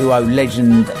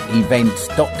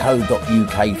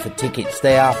 H2OLegendEvents.co.uk for tickets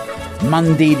there.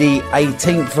 Monday the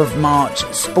 18th of March,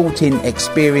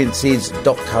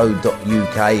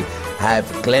 sportingexperiences.co.uk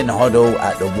have Glenn Hoddle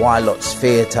at the Wylots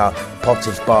Theatre,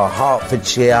 Potters Bar,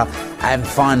 Hertfordshire. And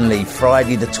finally,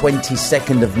 Friday the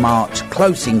 22nd of March,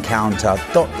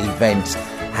 closeencounter.events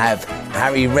have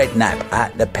Harry Redknapp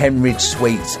at the Penridge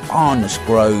Suites, Arnos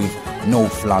Grove,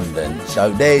 North London.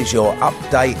 So there's your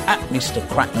update at Mr.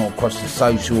 Cracknell across the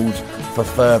socials for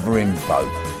further info.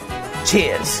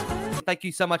 Cheers. Thank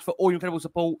you so much for all your incredible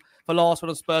support for Last Word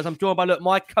on Spurs. I'm joined by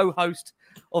my co-host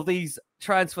of these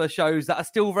transfer shows that are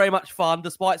still very much fun,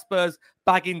 despite Spurs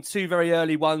bagging two very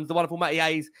early ones. The wonderful Matty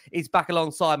Hayes is back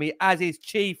alongside me, as is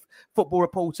chief football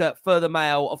reporter for the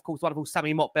Mail, of course, the wonderful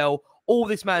Sami Mokbel. All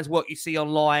this man's work you see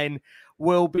online.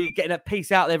 We'll be getting a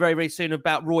piece out there very, very soon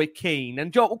about Roy Keane.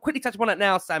 And John, we'll quickly touch upon it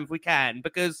now, Sam, if we can,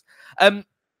 because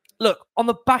look, on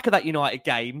the back of that United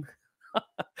game,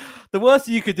 the worst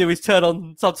thing you could do is turn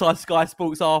on sometimes Sky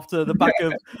Sports after the back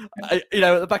of,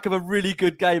 the back of a really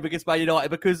good game against Man United.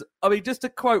 Because, I mean, just to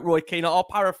quote Roy Keane, I'll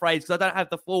paraphrase because I don't have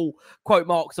the full quote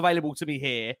marks available to me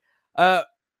here.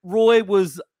 Roy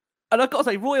was, and I've got to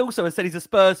say, Roy also has said he's a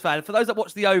Spurs fan. For those that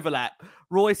watch the overlap,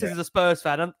 Roy says he's a Spurs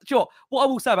fan. And sure, what I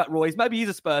will say about Roy is maybe he's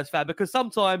a Spurs fan because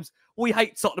sometimes we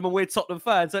hate Tottenham and we're Tottenham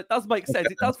fans. So it does make sense.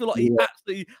 It does feel like he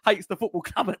absolutely hates the football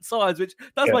club at times, which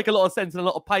does make a lot of sense and a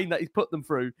lot of pain that he's put them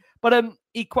through. But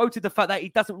he quoted the fact that he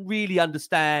doesn't really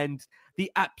understand the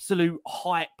absolute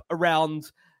hype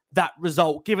around that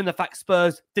result, given the fact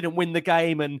Spurs didn't win the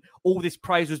game and all this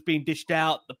praise was being dished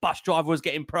out. The bus driver was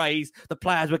getting praise. The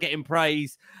players were getting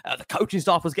praise. The coaching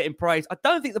staff was getting praise. I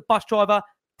don't think the bus driver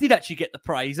did actually get the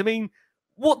praise. I mean,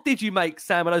 what did you make,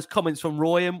 Sam, of those comments from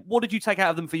Roy, and what did you take out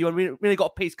of them for you? And we really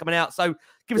got a piece coming out. So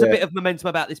give us a bit of momentum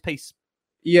about this piece.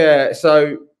 Yeah,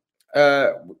 so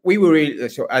We were really,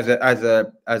 so as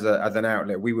an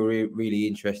outlet, we were really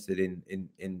interested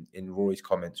in Roy's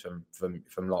comments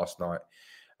from last night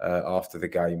after the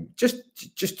game. Just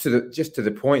to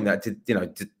the point that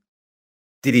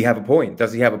did he have a point?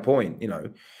 Does he have a point?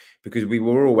 Because we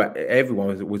were all,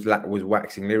 everyone was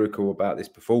waxing lyrical about this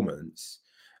performance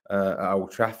at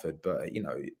Old Trafford, but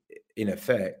in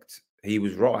effect, he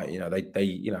was right.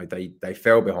 They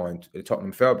fell behind.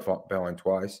 Tottenham fell behind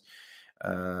twice.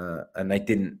 And they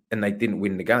didn't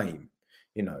win the game,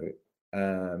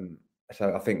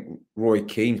 So I think Roy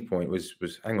Keane's point was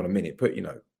hang on a minute,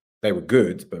 they were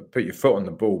good, but put your foot on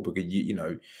the ball, because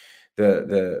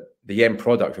the end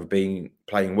product of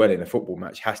playing well in a football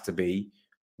match has to be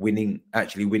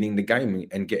actually winning the game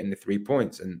and getting the 3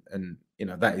 points, and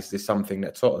that is just something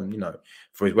that Tottenham,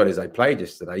 for as well as they played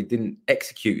yesterday, didn't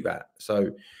execute that.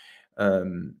 So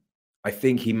I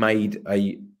think he made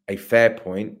a fair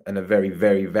point and a very,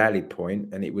 very valid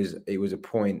point, and it was a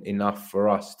point enough for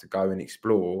us to go and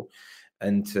explore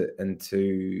and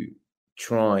to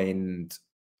try and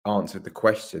answer the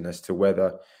question as to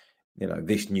whether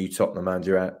this new Tottenham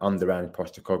manager under Ange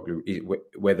Postecoglou,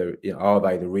 whether are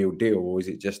they the real deal, or is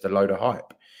it just a load of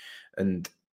hype? And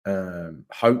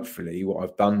hopefully, what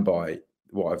I've done,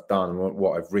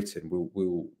 what I've written,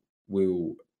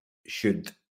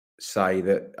 should say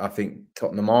that I think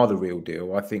Tottenham are the real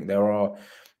deal. I think there are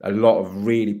a lot of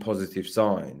really positive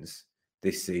signs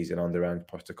this season under Ange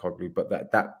Postecoglou, but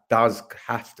that does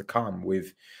have to come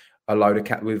with a load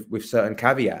of with certain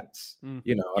caveats. I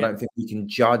don't think we can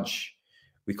judge.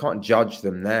 We can't judge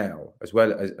them now as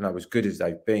well as good as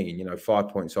they've been. 5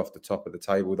 points off the top of the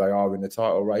table, they are in the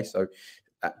title race. So,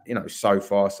 so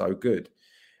far so good.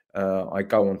 I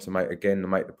go on to make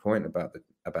the point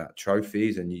about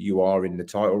trophies, and you are in the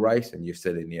title race, and you're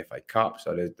still in the FA Cup.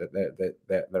 So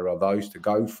there are those to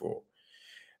go for.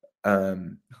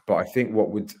 But I think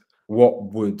what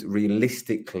would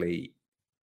realistically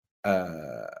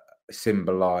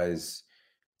symbolise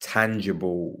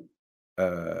tangible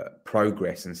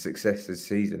progress and success this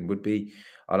season would be,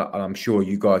 and I'm sure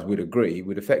you guys would agree,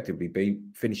 would effectively be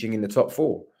finishing in the top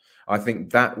 4. I think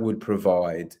that would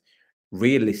provide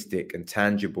realistic and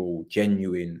tangible,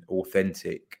 genuine,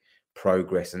 authentic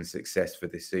progress and success for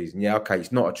this season. Yeah, okay,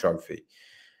 it's not a trophy,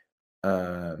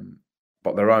 but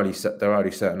there are only a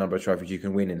certain number of trophies you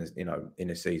can win in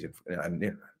a season.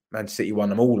 And Man City won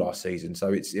them all last season, so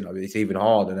it's it's even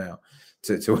harder now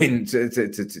to win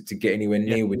to get anywhere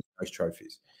near winning those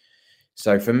trophies.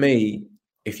 So for me,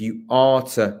 if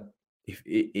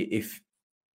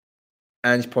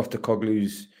Ange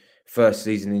Postecoglou's first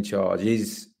season in charge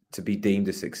is to be deemed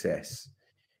a success,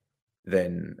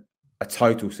 then a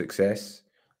total success,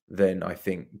 then I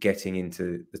think getting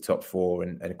into the top 4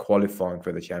 and qualifying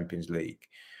for the Champions League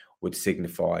would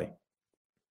signify,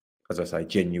 as I say,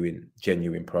 genuine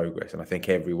progress. And I think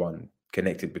everyone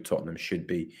connected with Tottenham should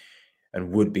be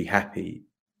and would be happy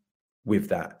with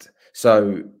that.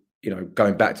 So,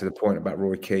 going back to the point about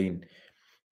Roy Keane,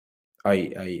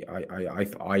 I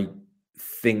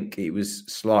think it was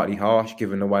slightly harsh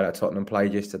given the way that Tottenham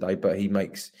played yesterday, but he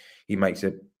makes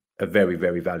a very,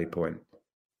 very valid point.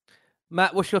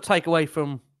 Matt, what's your takeaway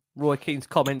from Roy Keane's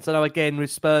comments? I know, again,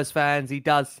 with Spurs fans, he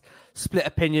does split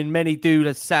opinion. Many do,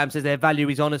 as Sam says, their value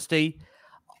is honesty.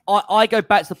 I go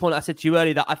back to the point I said to you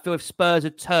earlier, that I feel if Spurs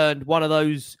had turned one of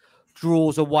those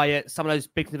draws away at some of those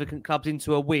big significant clubs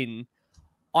into a win,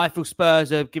 I feel Spurs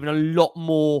have given a lot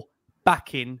more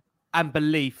backing and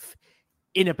belief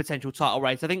in a potential title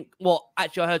race. I think what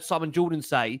actually I heard Simon Jordan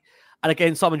say, and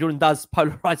again, Simon Jordan does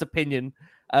polarise opinion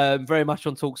very much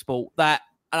on TalkSport, that,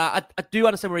 and I do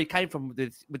understand where he came from with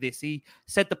this. He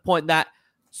said the point that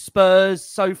Spurs,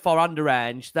 so far under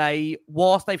Ange,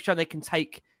 whilst they've shown they can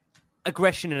take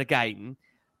aggression in a game,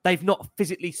 they've not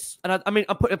physically, and I mean,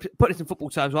 I'm putting this in football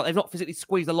terms, right? They've not physically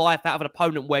squeezed the life out of an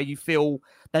opponent where you feel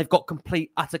they've got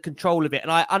complete, utter control of it. And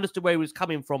I understood where he was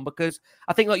coming from, because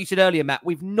I think, like you said earlier, Matt,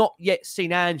 we've not yet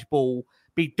seen Ange ball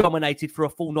be dominated for a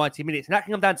full 90 minutes. And that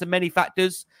can come down to many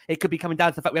factors. It could be coming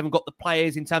down to the fact we haven't got the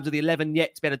players in terms of the 11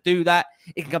 yet to be able to do that.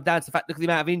 It can come down to the fact, look at the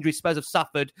amount of injuries Spurs have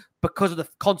suffered because of the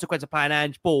consequence of playing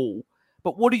Ange ball.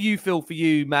 But what do you feel for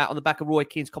you, Matt, on the back of Roy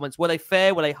Keane's comments? Were they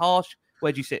fair? Were they harsh?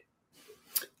 Where do you sit?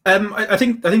 I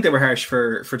think they were harsh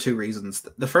for two reasons.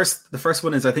 The first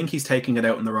one is I think he's taking it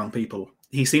out on the wrong people.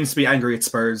 He seems to be angry at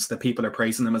Spurs that people are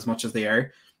praising them as much as they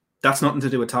are. That's nothing to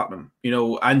do with Tottenham.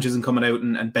 Ange isn't coming out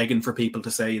and begging for people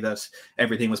to say that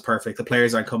everything was perfect. The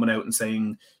players aren't coming out and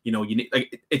saying, you need,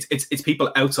 it's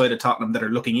people outside of Tottenham that are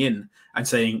looking in and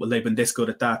saying, well, they've been this good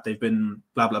at that. They've been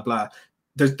blah, blah, blah.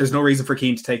 there's no reason for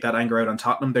Keane to take that anger out on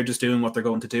Tottenham. They're just doing what they're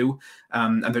going to do,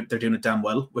 and they're doing it damn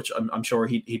well, which I'm sure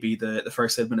he'd be the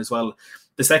first to admit as well.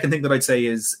 The second thing that I'd say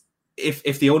is,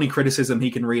 if the only criticism he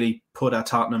can really put at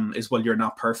Tottenham is, well, you're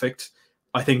not perfect,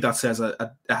 I think that says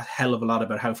a hell of a lot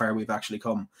about how far we've actually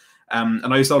come.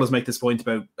 And I used to always make this point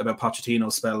about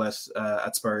Pochettino's spell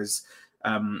at Spurs,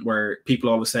 where people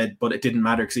always said, but it didn't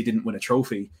matter because he didn't win a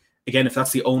trophy. Again, if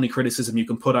that's the only criticism you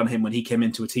can put on him when he came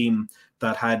into a team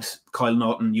that had Kyle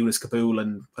Naughton, Eunice Kabul,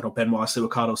 and Benoit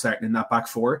Suakato starting in that back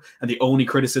four, and the only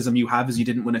criticism you have is you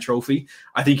didn't win a trophy,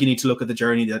 I think you need to look at the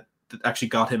journey that actually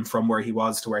got him from where he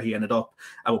was to where he ended up.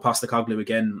 And with Postecoglou,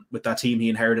 again, with that team he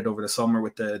inherited over the summer,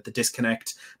 with the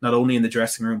disconnect, not only in the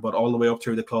dressing room, but all the way up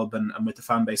through the club and with the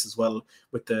fan base as well,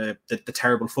 with the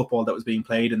terrible football that was being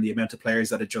played and the amount of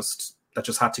players that just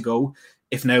had to go.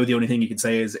 If now the only thing you can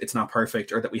say is it's not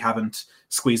perfect, or that we haven't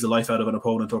squeezed the life out of an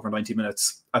opponent over 90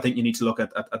 minutes, I think you need to look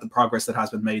at the progress that has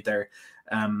been made there.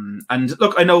 And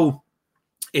look, I know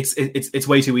it's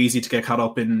way too easy to get caught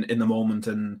up in the moment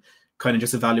and kind of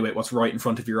just evaluate what's right in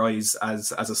front of your eyes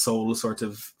as a sole sort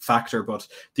of factor, but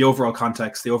the overall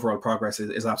context, the overall progress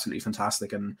is absolutely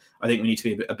fantastic, and I think we need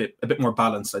to be a bit more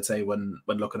balanced, I'd say, when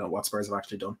looking at what Spurs have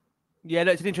actually done. Yeah,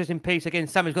 no, it's an interesting piece. Again,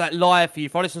 Sami's got that live for you.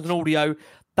 For listeners on audio,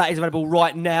 that is available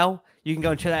right now. You can go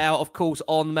and check that out, of course,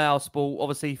 on Mail Sport.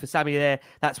 Obviously, for Sami there,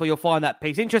 that's where you'll find that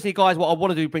piece. Interestingly, guys, what I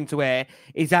want to bring to air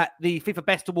is that the FIFA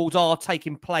Best Awards are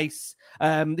taking place.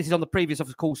 This is on the previous,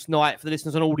 of course, night for the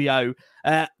listeners on audio.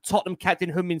 Tottenham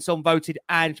captain Heung-min Son voted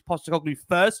Ange Postecoglou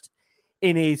first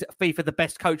in his FIFA The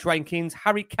Best Coach rankings.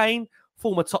 Harry Kane,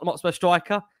 former Tottenham Hotspur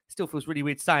striker, still feels really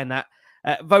weird saying that,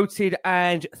 voted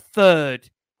Ange third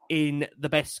in the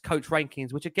Best Coach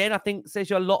rankings, which again, I think says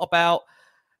you a lot about,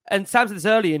 and Sam said this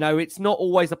earlier, it's not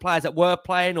always the players that were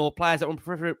playing or players that were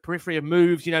on periphery of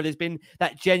moves. There's been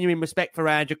that genuine respect for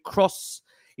Ange across,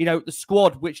 the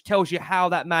squad, which tells you how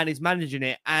that man is managing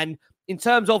it. And in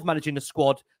terms of managing the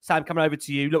squad, Sam, coming over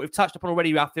to you, look, we've touched upon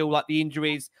already, I feel like the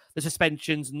injuries, the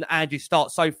suspensions, and Ange's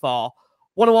start so far.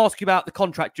 Want to ask you about the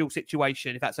contractual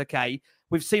situation, if that's okay.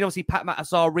 We've seen, obviously, Pat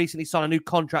Matasar recently sign a new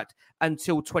contract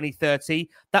until 2030.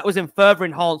 That was then further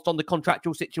enhanced on the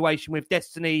contractual situation with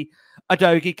Destiny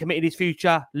Udogie committing his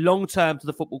future long-term to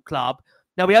the football club.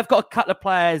 Now, we have got a couple of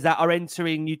players that are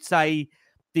entering, you'd say,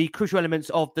 the crucial elements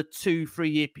of the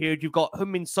 2-3 year period. You've got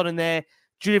Heung-min Son in there,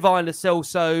 Giovanni Lo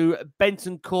Celso,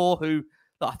 Bentancur, who,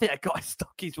 I think that guy's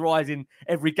stock is rising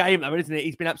every game, isn't it?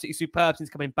 He's been absolutely superb since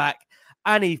coming back.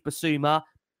 And Yves Bissouma.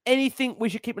 Anything we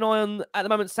should keep an eye on at the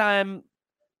moment, Sam,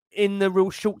 in the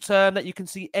real short term, that you can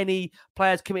see any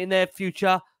players committing their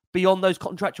future beyond those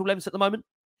contractual limits at the moment?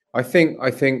 I think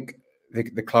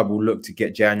the club will look to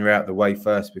get January out of the way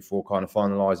first before kind of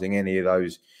finalising any of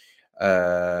those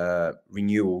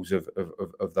renewals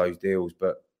of those deals.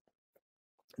 But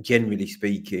generally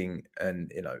speaking,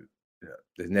 and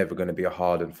there's never going to be a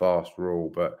hard and fast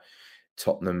rule, but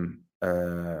Tottenham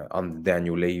under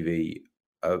Daniel Levy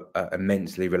are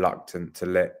immensely reluctant to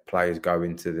let players go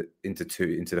into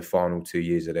the final 2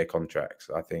 years of their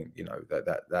contracts. I think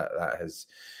that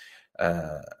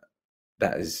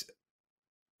has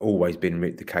always been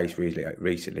the case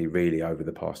recently, really over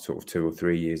the past sort of 2 or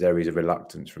 3 years. There is a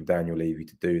reluctance from Daniel Levy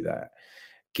to do that,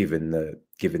 given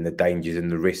the dangers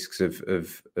and the risks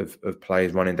of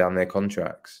players running down their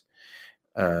contracts,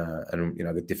 and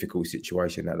the difficult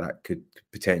situation that could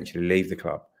potentially leave the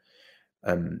club.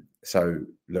 So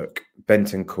look,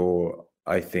 Bentancur,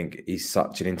 I think, is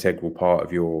such an integral part of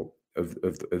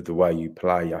the way you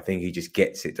play. I think he just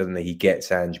gets it, doesn't he? He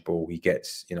gets Ange ball. He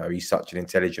gets, he's such an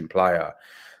intelligent player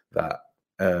that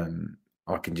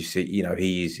I can just see,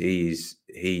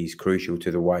 he's crucial to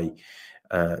the way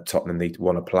Tottenham need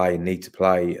to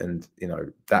play, and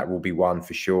that will be one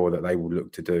for sure that they will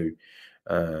look to do.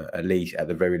 At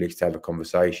the very least, to have a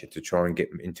conversation to try and get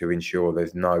him to ensure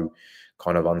there's no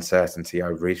kind of uncertainty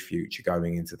over his future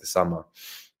going into the summer.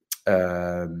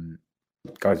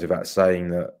 Goes without saying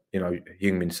that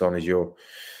Heung-min Son is your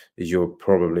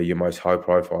probably your most high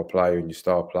profile player and your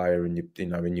star player, and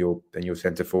your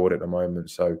centre forward at the moment.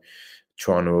 So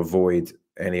trying to avoid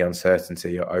any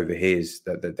uncertainty over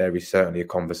that there is certainly a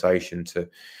conversation to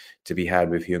be had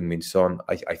with Heung-min Son.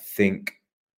 I think.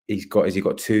 Has he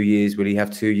got 2 years? Will he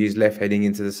have 2 years left heading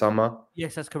into the summer?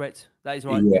 Yes, that's correct. That is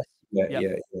right.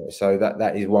 Yeah. So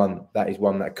that is one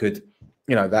that could,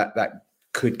 that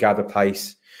could gather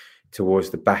pace towards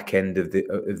the back end of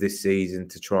this season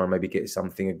to try and maybe get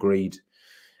something agreed.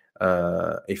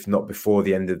 If not before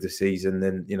the end of the season,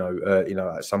 then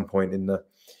at some point in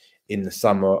the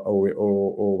summer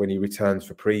or when he returns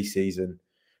for pre-season.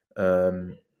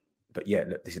 but yeah,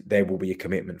 look, there will be a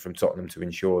commitment from Tottenham to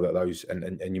ensure that those,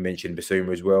 and you mentioned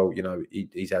Basuma as well. You know,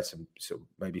 he's had some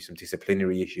maybe some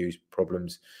disciplinary issues,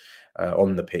 problems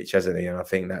on the pitch, hasn't he? And I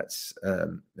think that's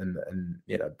and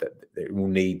you know that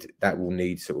will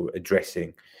need sort of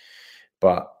addressing.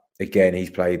 But again, he's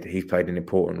played an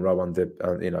important role under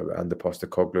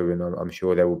Postecoglou, and I'm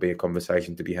sure there will be a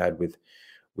conversation to be had with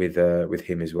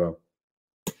him as well.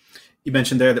 You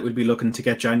mentioned there that we'd be looking to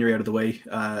get January out of the way,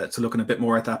 so looking a bit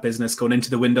more at that business going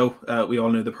into the window. We all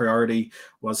knew the priority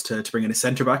was to bring in a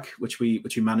centre back, which we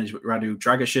managed with Radu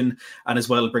Dragusin, and as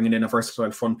well bringing in a versatile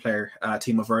front player.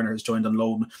 Timo Werner has joined on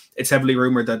loan. It's heavily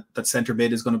rumoured that centre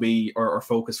mid is going to be our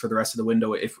focus for the rest of the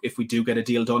window if we do get a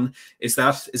deal done. Is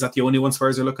that the only one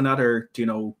Spurs are looking at, or do you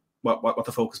know what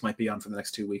the focus might be on for the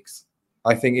next 2 weeks?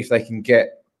 I think if they can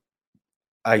get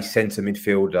a centre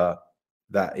midfielder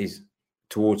that is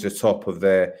towards the top of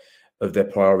their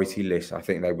priority list, I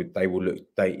think they would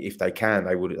if they can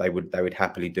they would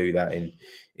happily do that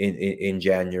in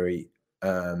January.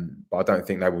 But I don't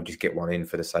think they will just get one in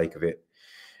for the sake of it.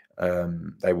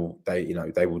 They will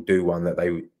do one that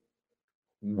they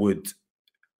would,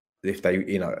 if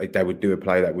they would do a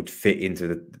play that would fit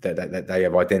into that they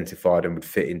have identified and would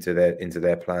fit into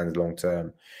their plans long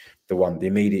term. The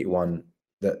immediate one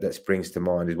that springs to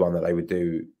mind is one that they would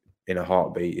do in a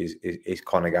heartbeat is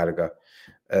Conor Gallagher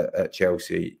at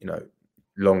Chelsea. You know,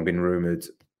 long been rumoured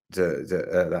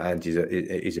that Ange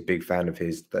is a big fan of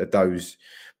his. Those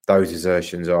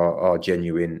assertions are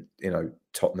genuine. You know,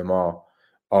 Tottenham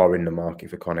are in the market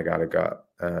for Conor Gallagher.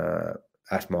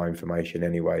 That's my information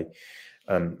anyway.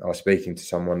 I was speaking to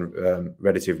someone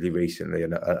relatively recently,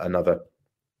 another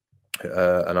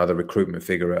recruitment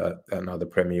figure at another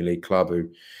Premier League club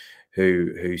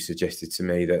who suggested to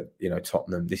me that, you know,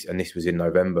 Tottenham, this was in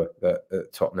November,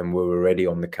 that Tottenham were already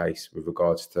on the case with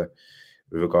regards to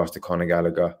Conor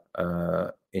Gallagher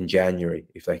in January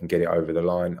if they can get it over the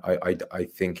line. I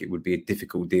think it would be a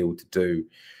difficult deal to do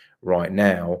right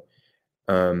now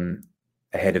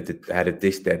ahead of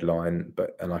this deadline,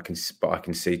 but I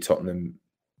can see Tottenham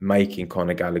making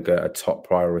Conor Gallagher a top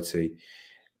priority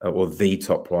or the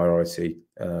top priority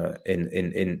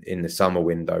in the summer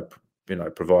window. You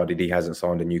know, provided he hasn't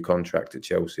signed a new contract at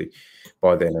Chelsea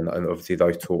by then, and obviously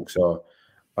those talks are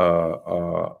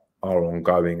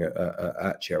ongoing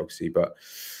at Chelsea. But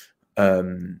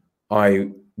I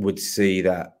would see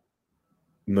that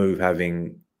move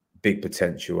having big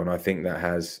potential, and I think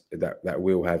that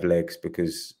will have legs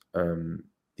because the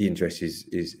interest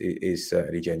is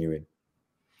certainly genuine.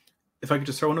 If I could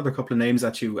just throw another couple of names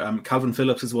at you, Calvin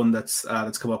Phillips is one that's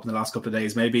come up in the last couple of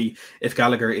days. Maybe if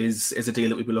Gallagher is a deal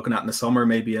that we'd be looking at in the summer,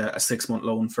 maybe a 6-month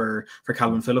loan for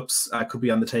Calvin Phillips could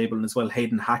be on the table, and as well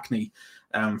Hayden Hackney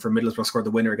for Middlesbrough scored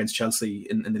the winner against Chelsea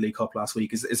in the League Cup last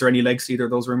week. Is there any legs to either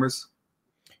of those rumours?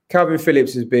 Calvin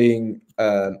Phillips is being,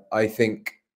 I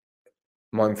think,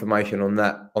 my information on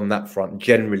that front,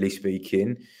 generally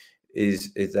speaking,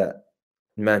 is that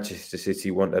Manchester City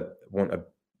want a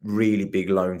really big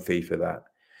loan fee for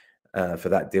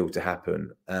that deal to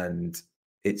happen, and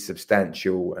it's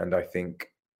substantial. And I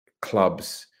think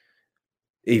clubs,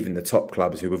 even the top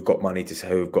clubs who have got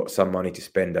some money to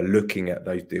spend, are looking at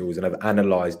those deals and have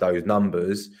analysed those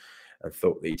numbers and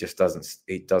thought that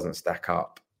it doesn't stack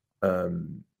up.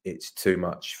 It's too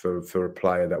much for a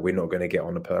player that we're not going to get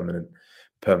on a permanent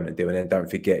deal. And then don't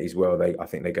forget as well, I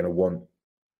think they're going to want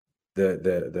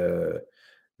the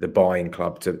buying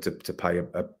club to pay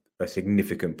a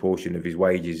significant portion of his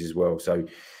wages as well. So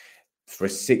for a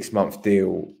 6-month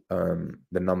deal,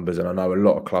 the numbers, and I know a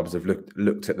lot of clubs have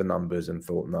looked at the numbers and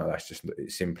thought, no, it's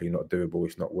simply not doable.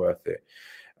 It's not worth it.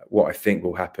 What I think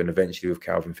will happen eventually with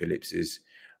Calvin Phillips is,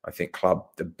 I think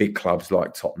the big clubs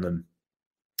like Tottenham,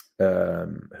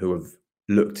 who have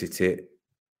looked at it,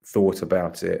 thought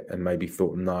about it, and maybe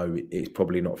thought, no, it's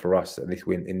probably not for us in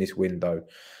this window,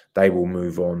 they will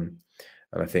move on.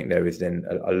 And I think there is then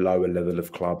a lower level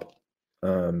of club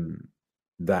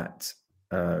that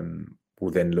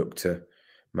will then look to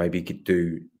maybe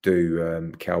do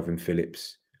Calvin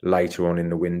Phillips later on in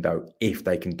the window if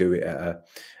they can do it at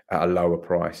a lower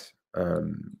price.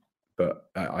 But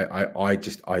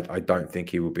I don't think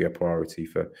he will be a priority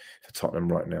for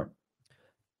Tottenham right now.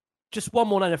 Just one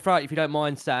more name to throw out, if you don't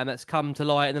mind, Sam, that's come to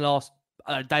light in the last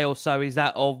day or so, is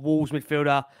that of Wolves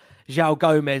midfielder João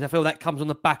Gomez. I feel that comes on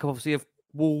the back, obviously, of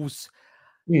Wolves'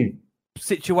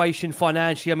 situation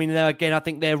financially. I mean, again, I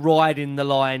think they're riding the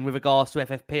line with regards to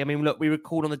FFP. I mean, look, we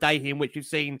record on the day here in which we've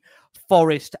seen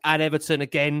Forest and Everton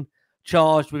again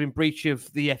charged with in breach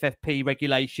of the FFP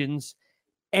regulations.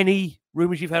 Any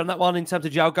rumours you've heard on that one in terms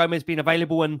of João Gomez being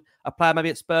available and a player maybe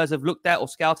at Spurs have looked at or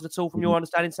scouted at all from your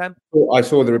understanding, Sam? I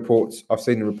saw the reports. I've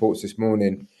seen the reports this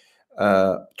morning.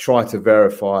 Try to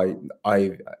verify.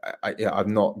 I've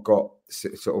not got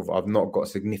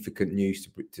significant news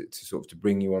to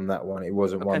bring you on that one. It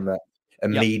wasn't one that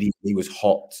immediately was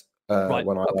hot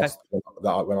when I asked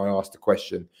the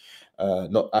question.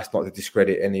 That's not to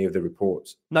discredit any of the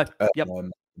reports. No.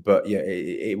 But yeah,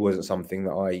 it wasn't something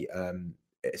that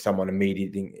someone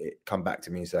immediately come back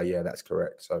to me and say, yeah, that's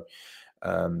correct. So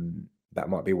that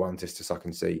might be one just so I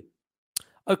can see.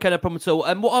 Okay, no problem at all.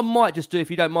 And what I might just do, if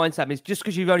you don't mind, Sam, is just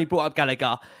because you've only brought up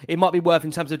Gallagher, it might be worth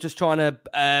in terms of just trying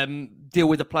to deal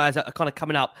with the players that are kind of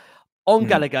coming up. On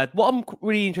Gallagher, what I'm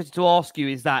really interested to ask you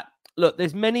is that, look,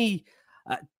 there's many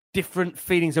different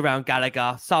feelings around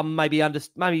Gallagher. Some maybe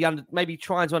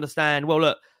trying to understand, well,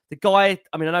 look, the guy,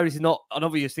 I mean, I know this is not an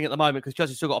obvious thing at the moment because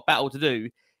Chelsea's still got a battle to do.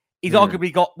 He's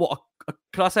arguably got,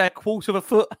 can I say a quarter of a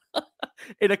foot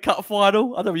in a cup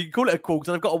final? I don't know, you can call it a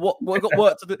quarter because they've got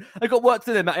work to do. They've got work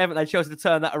to do, haven't they, Chelsea, to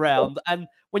turn that around. And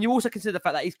when you also consider the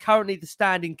fact that he's currently the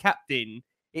standing captain,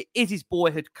 it is his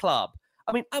boyhood club.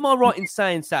 I mean, am I right in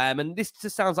saying, Sam, and this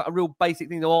just sounds like a real basic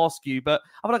thing to ask you, but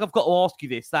I feel like I've got to ask you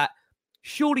this, that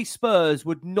surely Spurs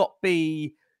would not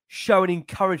be showing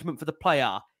encouragement for the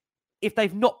player if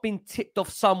they've not been tipped off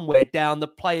somewhere down the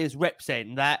player's reps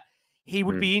end that he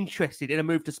would be interested in a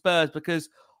move to Spurs, because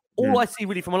all I see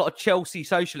really from a lot of Chelsea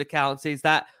social accounts is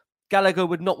that Gallagher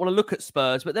would not want to look at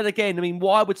Spurs. But then again, I mean,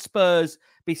 why would Spurs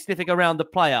be sniffing around the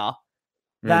player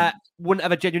that wouldn't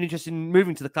have a genuine interest in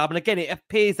moving to the club? And again, it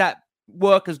appears that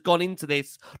work has gone into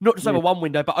this, not just over one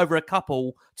window, but over a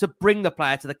couple, to bring the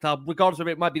player to the club, regardless of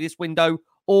it might be this window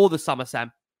or the summer,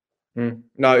 Sam.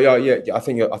 No, yeah. I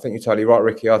think you're totally right,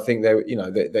 Ricky. I think they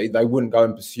wouldn't go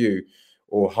and pursue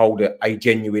or hold a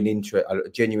genuine interest, a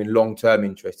genuine long-term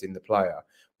interest in the player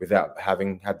without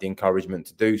having had the encouragement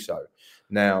to do so.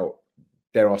 Now,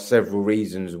 there are several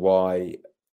reasons why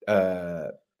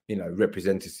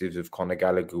representatives of Conor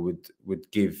Gallagher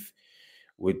would give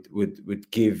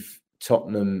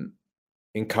Tottenham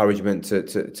encouragement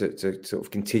to sort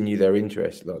of continue their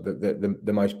interest. Like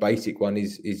the most basic one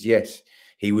is yes,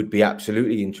 he would be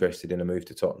absolutely interested in a move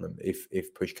to Tottenham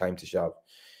if push came to shove.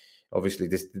 Obviously,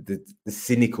 the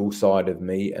cynical side of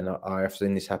me, and I have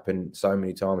seen this happen so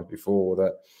many times before,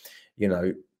 that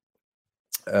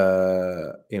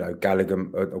Gallagher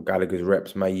or Gallagher's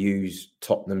reps may use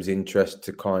Tottenham's interest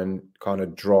to kind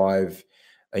of drive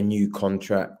a new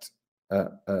contract at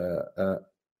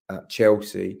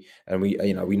Chelsea, and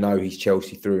we know he's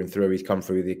Chelsea through and through. He's come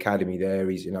through the academy there.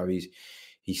 He's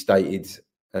stated,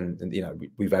 and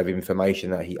we've had information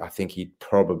that I think he'd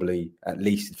probably, at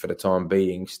least for the time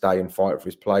being, stay and fight for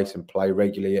his place and play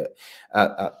regularly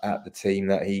at the team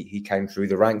that he came through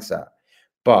the ranks at.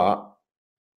 But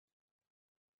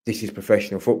this is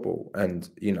professional football, and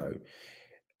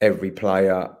every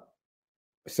player,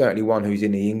 certainly one who's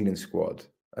in the England squad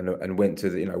and went to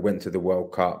the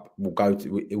World Cup,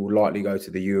 will likely go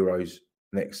to the Euros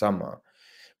next summer.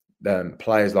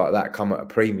 Players like that come at a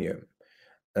premium,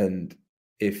 and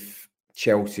if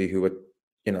Chelsea, who are,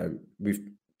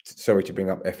 sorry to bring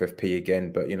up FFP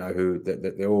again, but who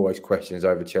there are always questions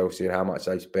over Chelsea and how much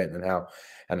they spent and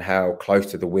how close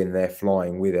to the win they're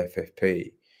flying with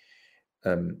FFP.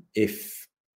 If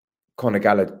Conor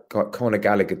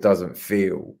Gallagher doesn't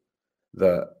feel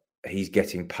that he's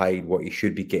getting paid what he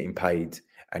should be getting paid,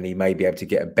 and he may be able to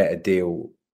get a better deal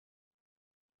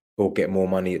or get more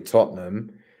money at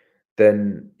Tottenham,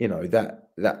 then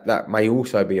that may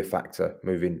also be a factor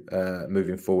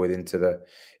moving forward into the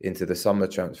summer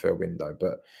transfer window.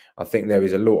 But I think there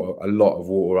is a lot of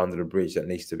water under the bridge that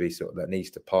needs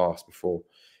to pass before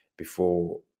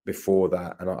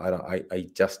that, and I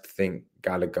just think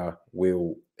Gallagher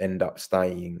will end up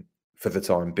staying for the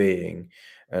time being,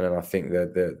 and then I think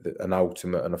that an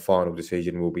ultimate and a final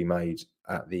decision will be made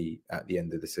at the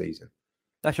end of the season.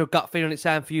 That's your gut feeling, it's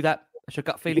Sam, for you. That's your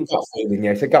gut feeling.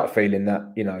 Yeah, it's a gut feeling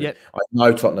that I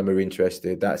know Tottenham are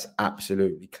interested. That's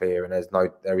absolutely clear, and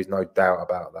there is no doubt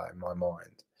about that in my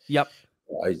mind. Yep.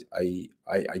 I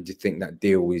do think that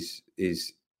deal is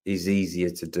easier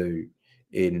to do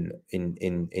in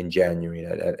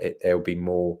January. There'll be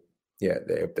more. Yeah,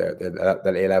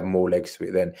 they'll have more legs to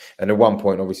it then. And at one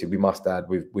point, obviously, we must add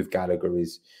with Gallagher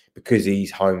is because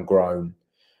he's homegrown,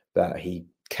 that he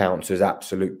counts as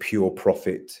absolute pure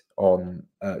profit on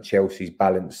Chelsea's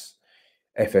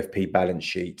FFP balance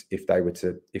sheet if they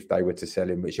were to sell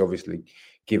him. Which obviously,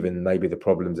 given maybe the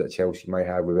problems that Chelsea may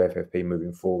have with FFP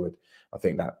moving forward, I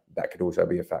think that could also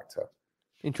be a factor.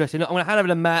 Interesting. I'm going to hand over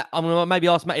to Matt. I'm going to maybe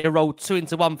ask Matty to roll 2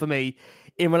 into 1 for me.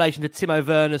 in relation to Timo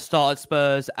Werner's start at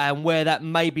Spurs and where that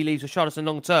maybe leaves Richarlison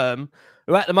long term,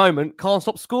 who at the moment can't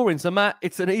stop scoring. So, Matt,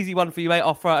 it's an easy one for you, mate.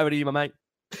 I'll throw it over to you, my mate.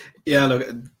 Yeah, look,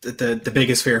 the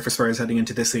biggest fear for Spurs heading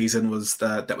into this season was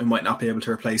that we might not be able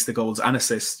to replace the goals and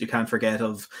assists. You can't forget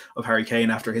of Harry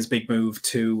Kane after his big move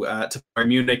to Bayern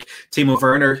Munich. Timo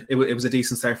Werner, it was a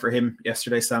decent start for him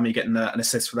yesterday. Sami getting an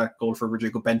assist for that goal for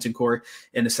Rodrigo Bentancur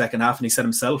in the second half, and he said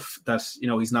himself that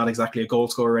he's not exactly a goal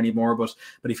scorer anymore, but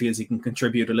he feels he can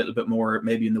contribute a little bit more,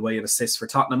 maybe in the way of assists for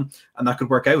Tottenham, and that could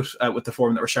work out with the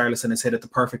form that Richarlison has hit at the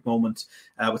perfect moment.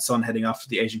 With Son heading off to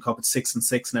the Asian Cup, it's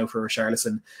 6-6 now for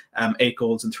Richarlison. 8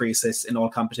 goals and 3 assists in all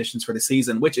competitions for the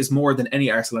season, which is more than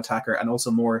any Arsenal attacker and also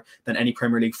more than any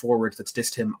Premier League forward that's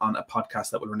dissed him on a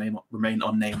podcast that will remain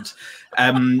unnamed.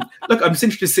 Look, I'm just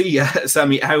interested to see,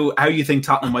 Sami, how you think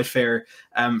Tottenham might fare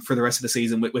for the rest of the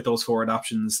season with those forward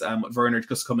options, with Werner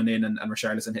just coming in and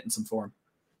Richarlison hitting some form.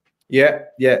 Yeah.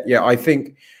 I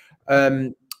think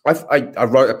I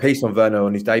wrote a piece on Werner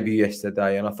on his debut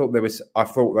yesterday, and I thought there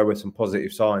were some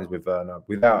positive signs with Werner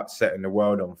without setting the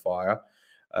world on fire.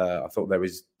 I thought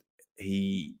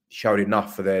he showed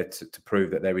enough for there to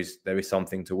prove that there is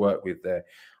something to work with there.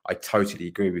 I totally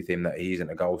agree with him that he isn't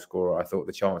a goal scorer. I thought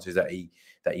the chances that he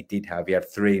did have, he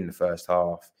had 3 in the first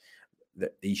half,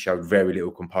 that he showed very little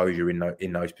composure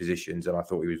in those positions, and I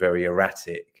thought he was very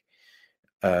erratic.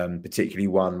 Particularly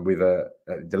one with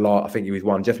I think he was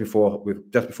one just before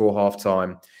half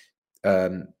time.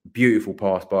 Beautiful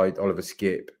pass by Oliver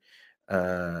Skipp.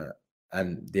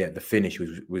 And the finish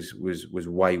was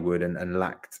wayward and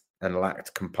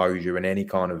lacked composure and any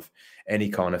kind of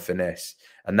finesse,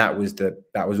 and that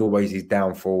was always his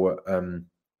downfall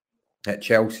at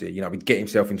Chelsea. He'd get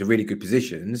himself into really good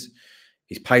positions,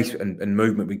 his pace and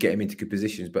movement would get him into good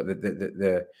positions, but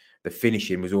the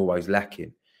finishing was always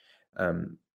lacking.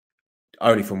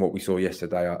 Only from what we saw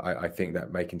yesterday, I think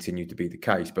that may continue to be the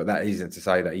case, but that isn't to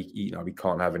say that he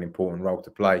can't have an important role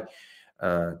to play.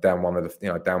 Down one of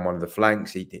the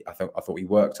flanks, I thought he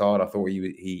worked hard. I thought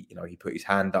he put his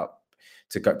hand up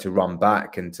to run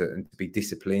back and to be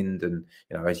disciplined. And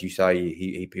as you say,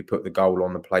 he put the goal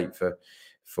on the plate for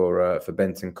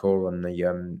Bentancur on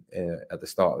at the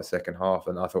start of the second half,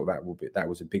 and I thought that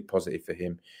was a big positive for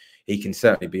him. He can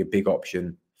certainly be a big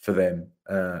option for them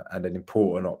and an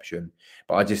important option.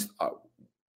 But I just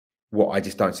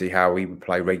don't see how he would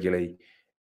play regularly.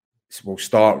 Will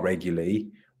start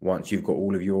regularly. Once you've got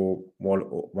all of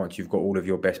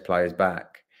your best players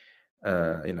back,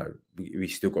 we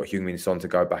still got Heung-min Son to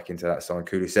go back into that side.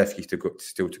 Kulusevski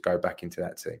still to go back into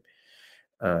that team.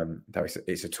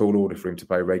 It's a tall order for him to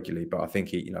play regularly, but I think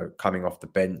he, coming off the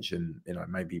bench and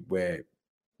maybe where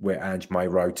Ange may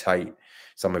rotate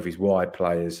some of his wide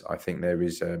players, I think there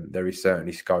is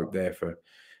certainly scope there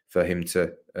for him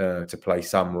to play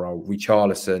some role.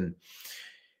 Richarlison,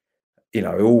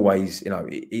 always,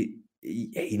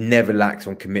 he never lacks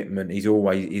on commitment. He's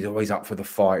always up for the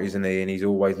fight, isn't he? And he's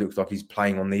always looks like he's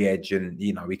playing on the edge, and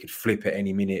he could flip at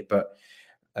any minute. But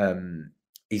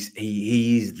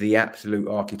he is the absolute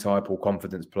archetypal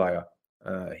confidence player.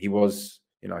 He was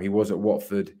at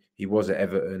Watford, he was at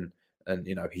Everton, and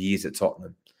he is at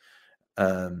Tottenham.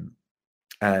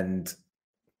 And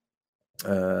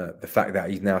the fact that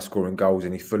he's now scoring goals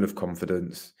and he's full of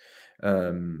confidence.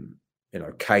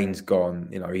 Kane's gone.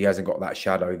 He hasn't got that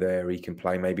shadow there. He can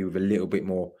play maybe with a little bit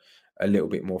more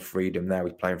freedom now.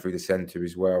 He's playing through the centre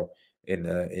as well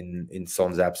in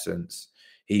Son's absence.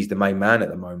 He's the main man at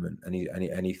the moment, and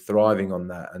he's thriving on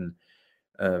that,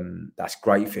 and that's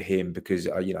great for him because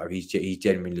he's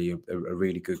genuinely a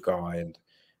really good guy, and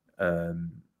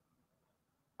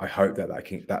I hope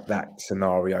that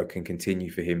scenario can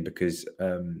continue for him because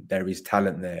there is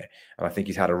talent there, and I think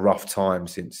he's had a rough time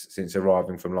since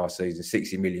arriving from last season.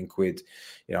 60 million quid,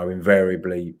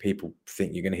 invariably people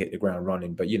think you're going to hit the ground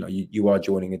running, but you are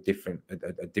joining a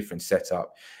different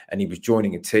setup, and he was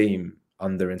joining a team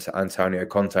under Antonio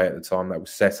Conte at the time that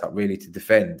was set up really to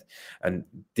defend and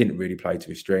didn't really play to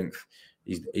his strength.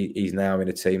 He's now in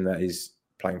a team that is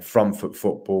playing front foot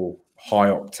football, high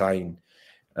octane.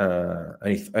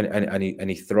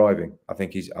 And he's thriving. I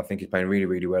think he's playing really,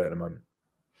 really well at the moment.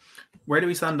 Where do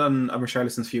we stand on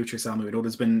Richarlison's future, Sami? We know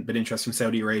there's been interesting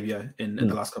Saudi Arabia in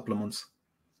the last couple of months.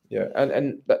 Yeah,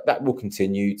 and that will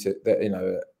continue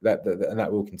that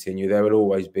will continue. There will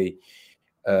always be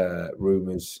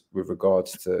rumours with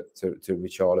regards to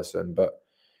Richarlison, but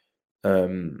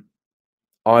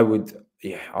I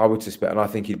would suspect, and I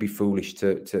think he'd be foolish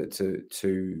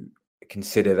to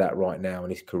consider that right now in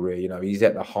his career. He's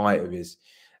at the height of his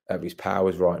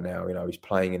powers right now. He's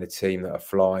playing in a team that are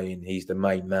flying. He's the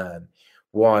main man.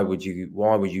 why would you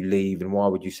leave, and why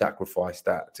would you sacrifice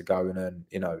that to go and earn,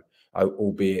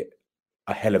 albeit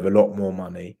a hell of a lot more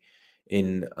money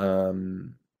in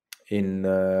the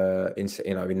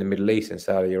Middle East and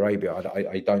Saudi Arabia?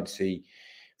 I don't see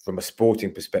from a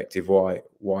sporting perspective why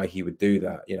he would do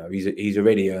that. He's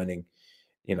already earning,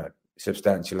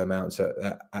 substantial amounts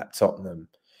at Tottenham,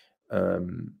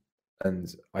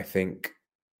 and I think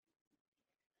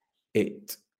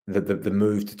the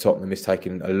move to Tottenham is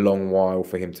taking a long while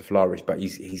for him to flourish, but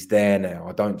he's there now.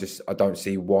 I don't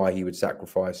see why he would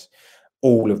sacrifice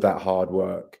all of that hard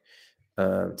work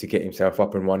to get himself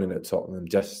up and running at Tottenham,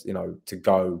 just to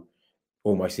go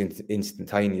almost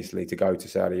instantaneously to go to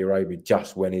Saudi Arabia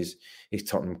just when his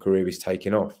Tottenham career is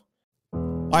taking off.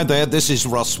 Hi there, this is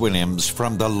Ross Williams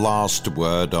from The Last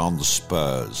Word on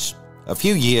Spurs. A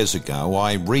few years ago,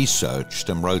 I researched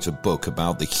and wrote a book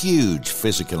about the huge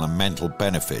physical and mental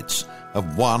benefits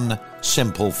of one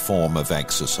simple form of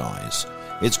exercise.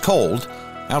 It's called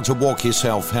How to Walk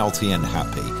Yourself Healthy and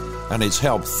Happy, and it's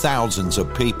helped thousands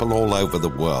of people all over the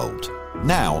world.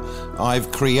 Now,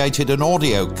 I've created an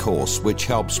audio course which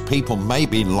helps people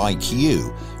maybe like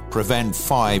you prevent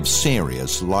 5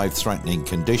 serious life-threatening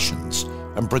conditions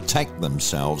and protect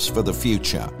themselves for the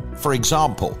future. For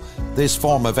example, this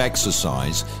form of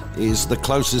exercise is the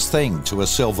closest thing to a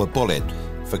silver bullet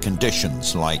for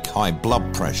conditions like high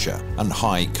blood pressure and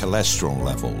high cholesterol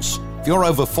levels. If you're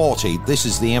over 40, this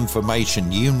is the information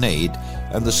you need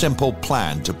and the simple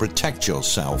plan to protect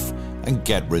yourself and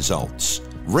get results.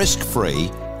 Risk-free,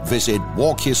 visit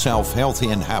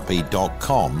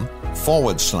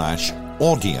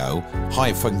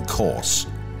walkyourselfhealthyandhappy.com/audio-course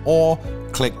or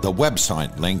click the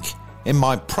website link in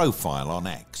my profile on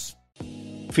X.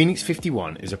 Phoenix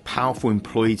 51 is a powerful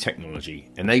employee technology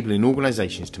enabling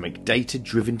organisations to make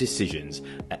data-driven decisions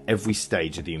at every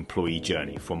stage of the employee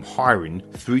journey, from hiring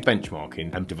through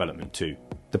benchmarking and development too.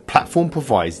 The platform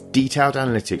provides detailed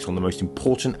analytics on the most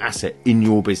important asset in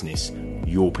your business,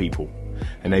 your people,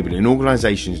 enabling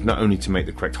organisations not only to make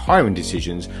the correct hiring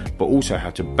decisions, but also how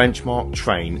to benchmark,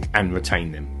 train and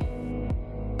retain them.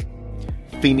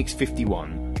 Phoenix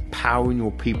 51, powering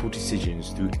your people decisions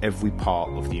through every part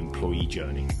of the employee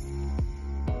journey.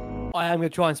 I am going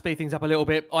to try and speed things up a little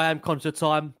bit. I am conscious of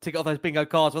time to get off those bingo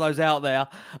cards for those out there.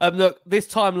 Look, this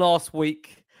time last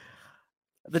week,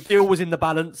 the deal was in the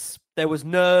balance. There was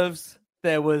nerves.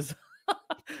 There was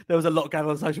a lot going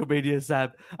on social media,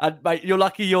 Sam. And mate, you're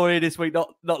lucky you're here this week,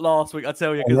 not last week. I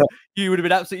tell you, because you would have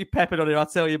been absolutely peppered on it. I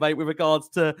tell you, mate, with regards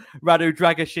to Radu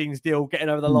Dragashin's deal getting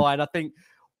over the line. I think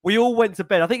we all went to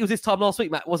bed. I think it was this time last week,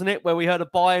 Matt, wasn't it, where we heard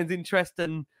of Bayern's interest,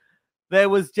 and there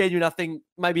was genuine, I think,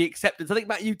 maybe acceptance. I think,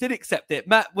 Matt, you did accept it.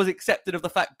 Matt was accepted of the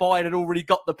fact Bayern had already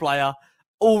got the player,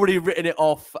 already written it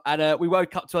off, and we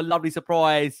woke up to a lovely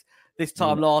surprise this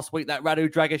time last week that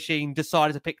Radu Dragashin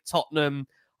decided to pick Tottenham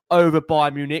over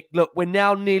Bayern Munich. Look, we're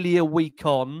now nearly a week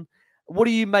on. What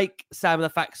do you make, Sam, of the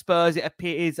fact Spurs, it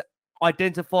appears,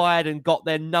 identified and got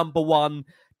their number one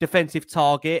defensive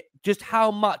target? Just how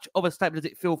much of a statement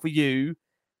does it feel for you?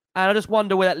 And I just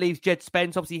wonder where that leaves Jed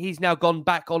Spence. Obviously, he's now gone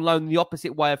back on loan the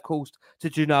opposite way, of course, to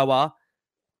Genoa.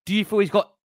 Do you feel he's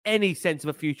got any sense of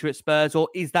a future at Spurs, or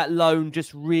is that loan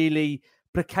just really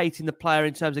placating the player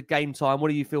in terms of game time? What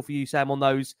do you feel for you, Sam, on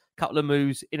those couple of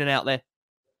moves in and out there?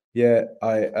 Yeah,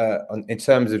 in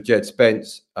terms of Jed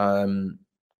Spence, I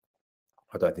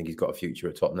don't think he's got a future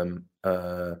at Tottenham.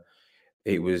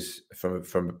 It was from a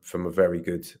very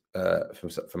good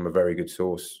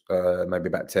source. Maybe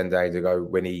about 10 days ago,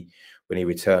 when he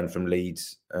returned from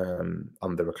Leeds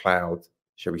under a cloud,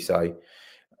 shall we say,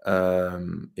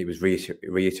 it was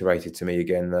reiterated to me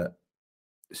again that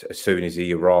as soon as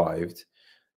he arrived,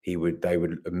 they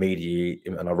would immediately,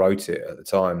 and I wrote it at the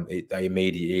time, they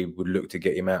immediately would look to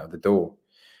get him out of the door.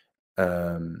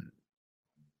 There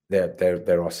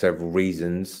are several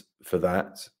reasons for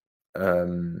that.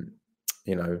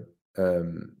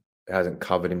 Hasn't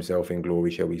covered himself in glory,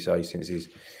 shall we say, since he's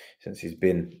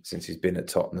been at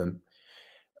Tottenham.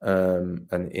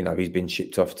 And he's been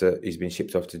shipped off to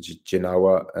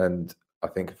Genoa, and I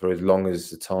think for as long as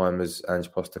the time as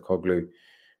Ange Postecoglou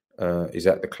is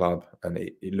at the club, and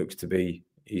it looks to be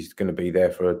he's going to be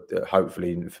there for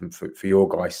hopefully for your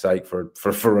guys' sake for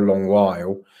a long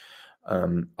while.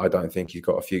 I don't think he's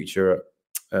got a future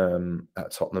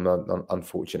at Tottenham,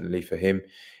 unfortunately for him.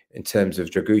 In terms of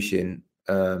Dragushin,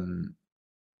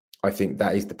 I think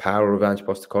that is the power of Ange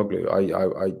Postecoglou.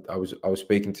 I was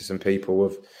speaking to some people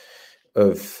of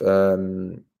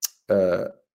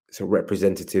sort of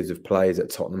representatives of players that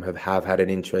Tottenham have had an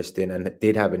interest in and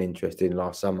did have an interest in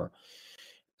last summer,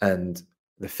 and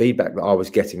the feedback that I was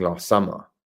getting last summer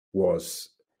was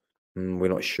we're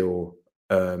not sure.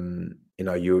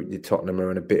 You Tottenham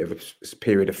are in a bit of a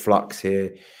period of flux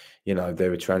here.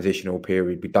 They're a transitional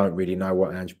period. We don't really know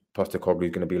what Ange Postecoglou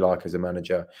is going to be like as a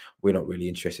manager. We're not really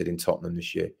interested in Tottenham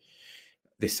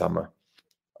this summer.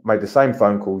 I made the same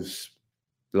phone calls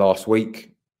last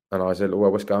week, and I said,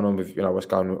 "Well, what's going on with what's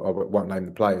going on?" I won't name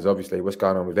the players, obviously. What's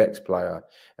going on with X player,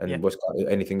 and what's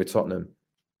anything with Tottenham?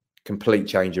 Complete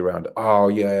change around. Oh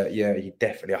yeah, he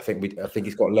definitely. I think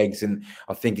he's got legs, and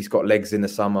I think he's got legs in the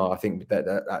summer. I think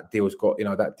that deal's got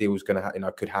that deal's going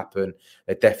to could happen.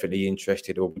 They're definitely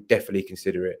interested, or would definitely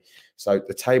consider it. So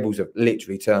the tables have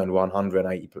literally turned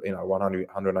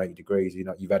 180 degrees.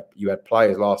 You had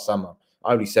players last summer,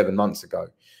 only 7 months ago,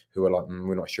 who were like,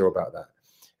 we're not sure about that.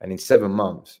 And in 7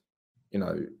 months,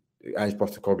 Ange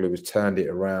Postecoglou has turned it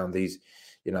around. He's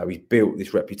built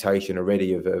this reputation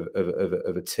already of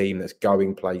a team that's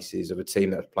going places, of a team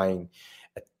that's playing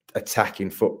attacking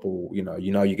football. You're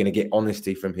going to get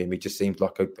honesty from him. He just seems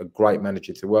like a great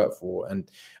manager to work for, and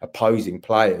opposing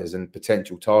players and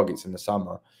potential targets in the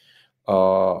summer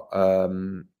are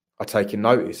taking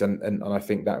notice. And I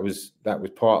think that was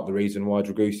part of the reason why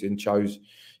Reguilón chose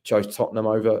Tottenham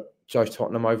over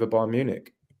Bayern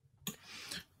Munich.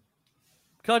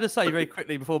 Can I just say very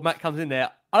quickly before Matt comes in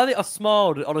there, I don't think I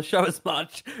smiled on a show as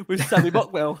much with Sami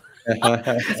Mokbel.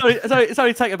 It's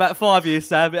only taken about 5 years,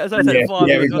 Sam. It's only taken 5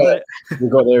 years. We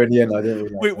got there in the end,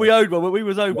 didn't we? We owed one. We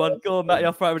was owed one. Go on, Matt.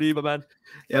 I'll throw it to you, my man.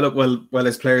 Yeah, look, well,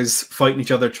 as players fighting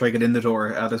each other, try to get in the door,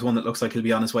 there's one that looks like he'll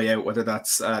be on his way out, whether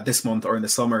that's this month or in the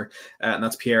summer, and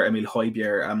that's Pierre-Emile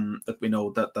Højbjerg. That we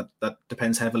know that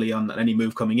depends heavily on any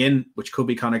move coming in, which could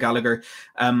be Conor Gallagher.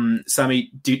 Sammy,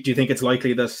 do you think it's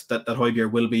likely that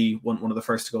Højbjerg will be one of the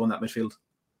first to go in that midfield?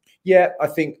 Yeah, I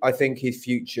think his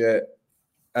future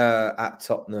at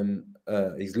Tottenham,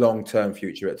 his long-term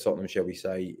future at Tottenham, shall we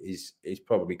say, is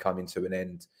probably coming to an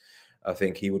end. I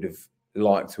think he would have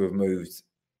liked to have moved,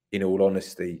 in all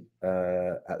honesty,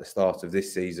 at the start of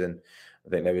this season. I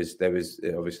think there was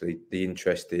obviously the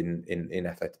interest in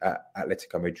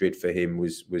Atletico Madrid for him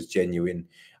was genuine.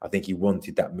 I think he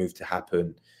wanted that move to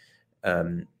happen.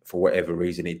 For whatever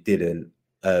reason, it didn't.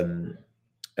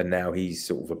 And now he's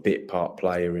sort of a bit part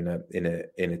player in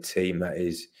a team that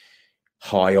is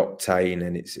high octane,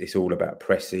 and it's all about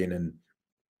pressing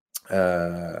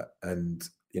and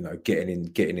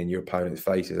getting in your opponent's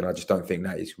faces. And I just don't think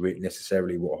that is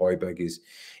necessarily what Højbjerg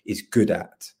is good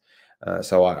at.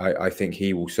 So I think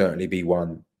he will certainly be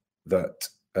one that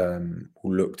will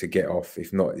look to get off,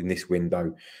 if not in this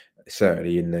window,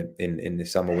 certainly in the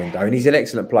summer window. And he's an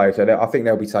excellent player, so I think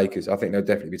there'll be takers. I think there'll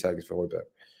definitely be takers for Højbjerg.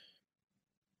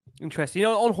 Interesting.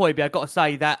 On Højbjerg, I've got to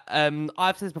say that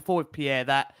I've said this before with Pierre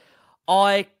that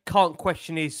I can't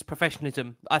question his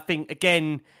professionalism. I think,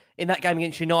 again, in that game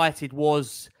against United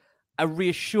was a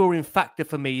reassuring factor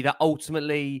for me that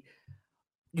ultimately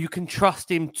you can trust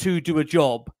him to do a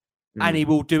job and he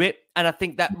will do it. And I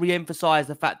think that re-emphasised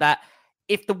the fact that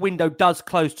if the window does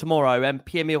close tomorrow and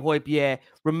Pierre-Emile Højbjerg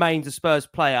remains a Spurs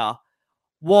player,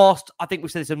 whilst I think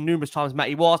we've said this numerous times,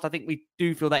 Matty, whilst I think we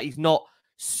do feel that he's not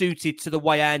suited to the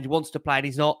way Ange wants to play and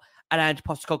he's not an Ange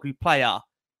Postecoglou player,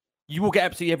 you will get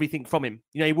absolutely everything from him.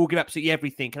 He will give absolutely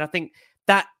everything. And I think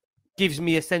that gives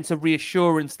me a sense of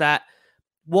reassurance that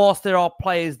whilst there are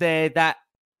players there that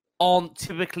aren't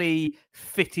typically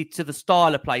fitted to the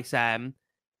style of play, Sam,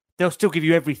 they'll still give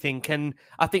you everything. And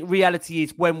I think reality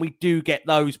is when we do get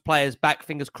those players back,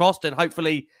 fingers crossed, and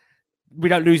hopefully we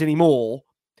don't lose any more,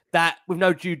 that with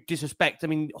no due disrespect, I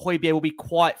mean, Højbjerg will be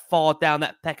quite far down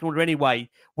that pecking order anyway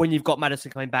when you've got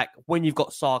Maddison coming back, when you've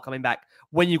got Sarr coming back,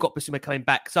 when you've got Bissouma coming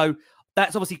back. So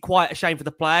that's obviously quite a shame for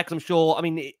the player because I'm sure, I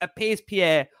mean, it appears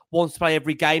Pierre wants to play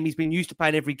every game. He's been used to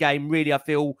playing every game, really, I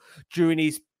feel, during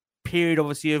his period,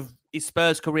 obviously, of his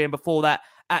Spurs career and before that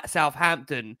at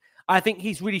Southampton. I think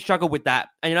he's really struggled with that.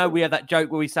 And, we have that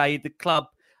joke where we say the club,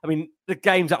 I mean, the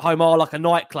games at home are like a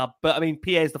nightclub, but I mean,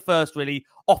 Pierre's the first really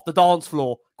off the dance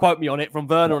floor. Quote me on it from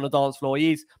Werner on the dance floor.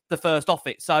 He is the first off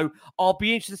it. So I'll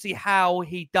be interested to see how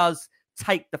he does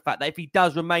take the fact that if he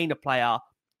does remain a player,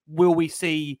 will we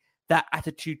see that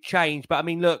attitude change? But I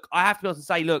mean, look, I have to be able to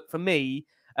say, look, for me,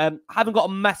 I haven't got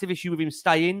a massive issue with him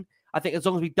staying. I think as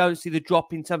long as we don't see the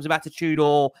drop in terms of attitude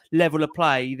or level of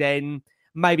play, then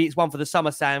maybe it's one for the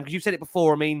summer, Sam. Because you've said it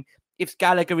before. I mean, if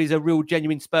Gallagher is a real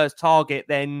genuine Spurs target,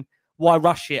 then why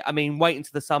rush it? I mean, wait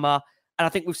until the summer. And I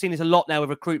think we've seen this a lot now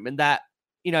with recruitment that,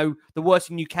 the worst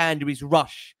thing you can do is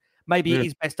rush. Maybe it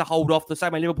is best to hold off the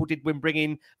same way Liverpool did when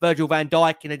bringing Virgil van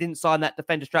Dijk, and they didn't sign that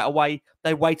defender straight away.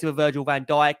 They waited for Virgil van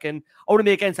Dijk, and I wouldn't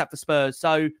be against that for Spurs.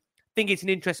 So I think it's an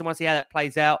interesting one to see how that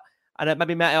plays out. And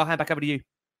maybe, Matt, I'll hand back over to you.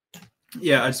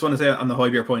 Yeah, I just want to say on the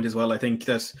Højbjerg point as well, I think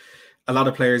that a lot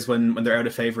of players, when they're out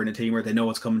of favour in a team where they know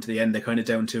it's coming to the end, they kind of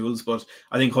down tools. But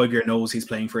I think Højbjerg knows he's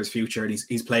playing for his future, and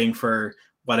he's playing for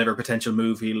whatever potential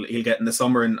move he'll get in the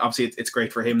summer. And obviously it's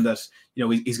great for him that, you know,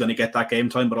 he's going to get that game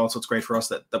time, but also it's great for us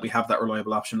that we have that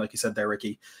reliable option, like you said there,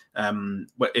 Ricky.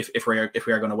 If we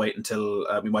are going to wait until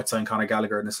we might sign Conor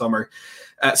Gallagher in the summer.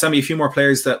 Sami, a few more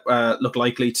players that look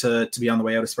likely to be on the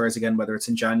way out of Spurs again, whether it's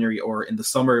in January or in the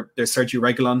summer. There's Sergio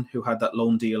Reguilón, who had that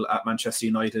loan deal at Manchester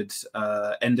United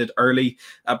ended early.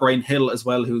 Brian Hill as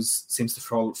well, who seems to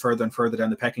fall further and further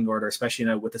down the pecking order, especially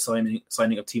now with the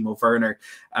signing of Timo Werner.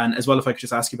 And as well, if I could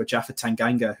just ask you about Japhet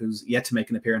Tanganga, who's yet to make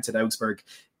an appearance at Augsburg.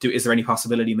 Is there any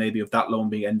possibility maybe of that loan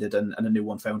being ended and a new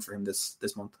one found for him this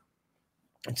month?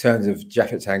 In terms of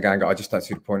Japhet Tanganga, I just don't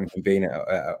see the point of him being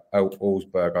at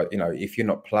Augsburg. You know, if you're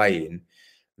not playing,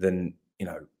 then, you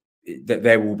know,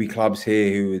 there will be clubs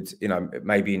here who would, you know,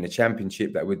 maybe in the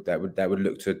Championship that would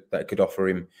look to, that could offer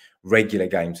him regular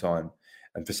game time.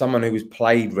 And for someone who has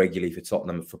played regularly for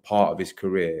Tottenham for part of his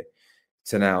career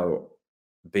to now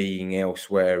being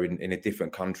elsewhere in a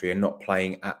different country and not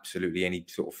playing absolutely any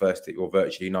sort of first or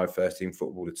virtually no first team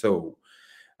football at all,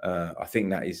 I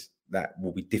think that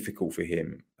will be difficult for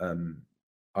him.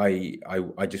 I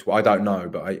don't know,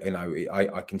 but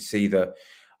I can see the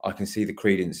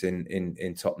credence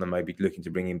in Tottenham maybe looking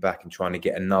to bring him back and trying to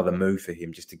get another move for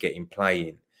him just to get him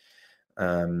playing.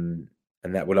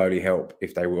 And that will only help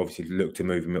if they will obviously look to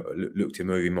move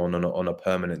him on a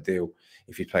permanent deal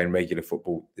if he's playing regular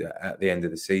football at the end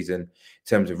of the season. In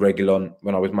terms of Reguilón,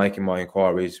 when I was making my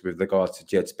inquiries with regards to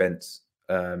Jed Spence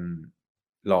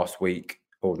last week,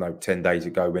 or no, 10 days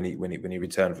ago when he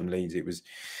returned from Leeds, it was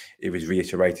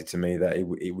reiterated to me that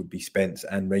it would be Spence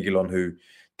and Reguilón who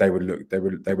they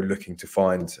were looking to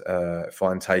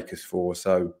find takers for.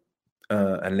 So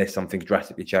unless something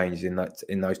drastically changes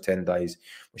in those 10 days,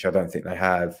 which I don't think they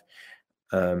have,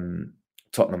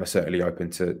 Tottenham are certainly open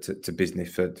to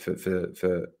business for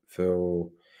Sergio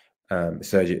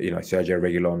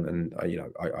Reguilón, and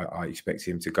I expect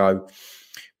him to go.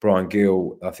 Brian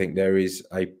Gill, I think there is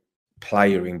a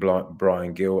player in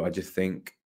Brian Gill. I just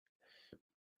think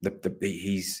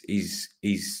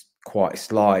he's quite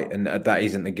slight, and that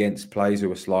isn't against players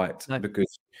who are slight,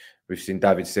 because we've seen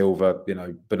David Silva,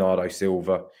 Bernardo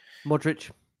Silva,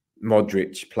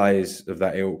 Modric, players of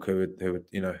that ilk who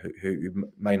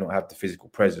may not have the physical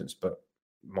presence, but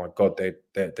my God,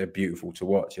 they're beautiful to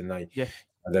watch, and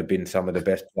they've been some of the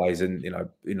best players in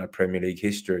Premier League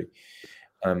history.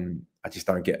 I just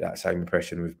don't get that same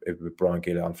impression with Brian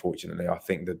Gill, unfortunately. I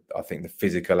think the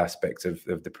physical aspect of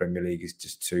the Premier League is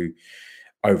just too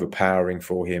overpowering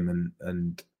for him,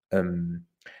 and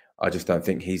I just don't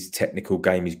think his technical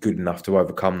game is good enough to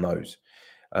overcome those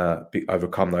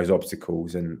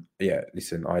obstacles. And yeah,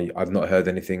 listen, I've not heard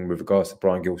anything with regards to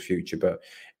Brian Gill's future, but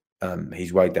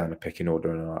he's way down the pecking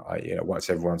order, and once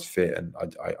everyone's fit, and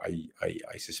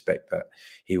I suspect that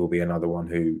he will be another one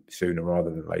who sooner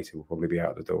rather than later will probably be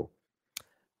out the door.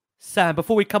 Sam,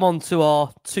 before we come on to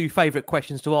our two favourite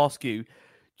questions to ask you, do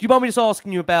you mind me just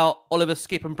asking you about Oliver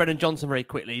Skipp and Brennan Johnson very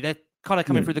quickly? They're kind of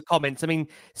coming through the comments. I mean,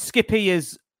 Skippy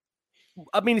is,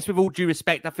 I mean this with all due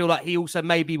respect, I feel like he also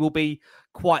maybe will be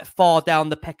quite far down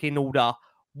the pecking order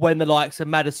when the likes of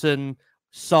Maddison,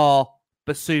 Sarr,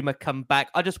 Basuma come back.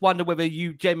 I just wonder whether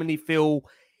you genuinely feel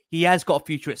he has got a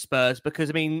future at Spurs,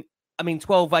 because I mean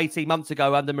 12, 18 months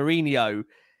ago under Mourinho,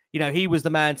 he was the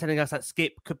man telling us that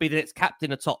Skipp could be the next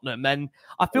captain of Tottenham. And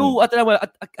I feel, I don't know,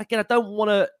 again, I don't want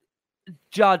to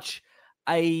judge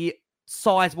a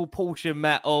sizable portion,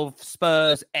 Matt, of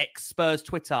Spurs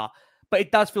Twitter, but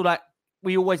it does feel like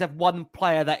we always have one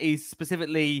player that is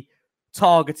specifically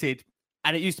targeted.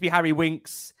 And it used to be Harry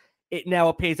Winks. It now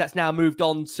appears that's now moved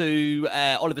on to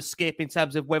Oliver Skipp in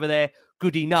terms of whether they're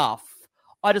good enough.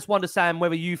 I just wonder, Sam,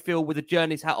 whether you feel with a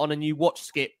journey's hat on and you watch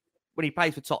Skipp when he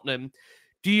plays for Tottenham,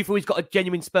 do you feel he's got a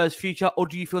genuine Spurs future, or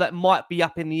do you feel that might be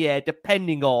up in the air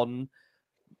depending on,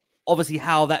 obviously,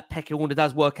 how that pecking order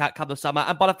does work out come the summer?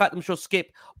 And by the fact I'm sure Skipp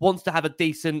wants to have a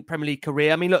decent Premier League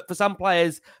career. I mean, look, for some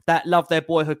players that love their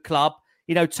boyhood club,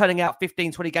 turning out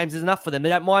 15, 20 games is enough for them. They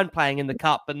don't mind playing in the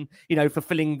cup and,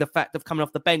 fulfilling the fact of coming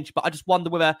off the bench. But I just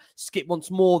wonder whether Skipp wants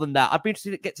more than that. I'd be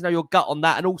interested to get to know your gut on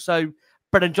that. And also,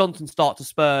 Brennan Johnson start to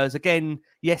Spurs. Again,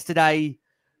 yesterday,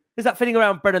 there's that feeling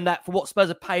around Brennan that for what Spurs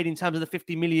are paid in terms of the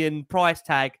 50 million price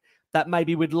tag, that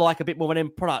maybe we'd like a bit more of an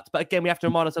end product. But again, we have to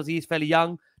remind ourselves he is fairly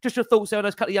young. Just your thoughts on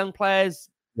those couple of young players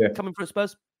coming through at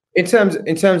Spurs? In terms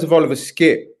of Oliver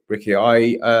Skipp, Ricky,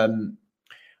 I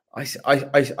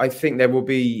think there will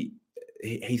be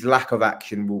his lack of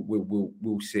action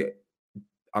will sit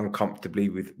uncomfortably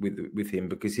with him,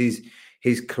 because his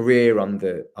career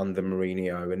under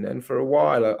Mourinho and for a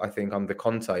while I think under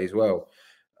Conte as well,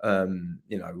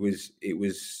 he was in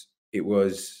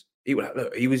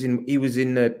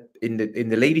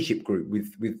the leadership group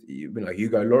with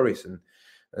Hugo Lloris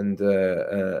and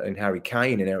Harry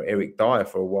Kane and Eric Dyer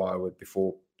for a while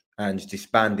before Ange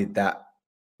disbanded that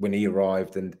when he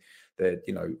arrived. And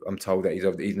I'm told that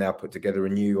he's now put together a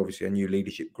new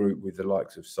leadership group with the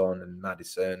likes of Son and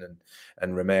Maddison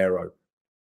and Romero.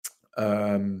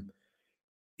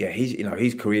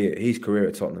 His career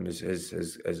at Tottenham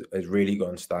has really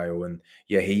gone stale, and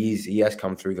he has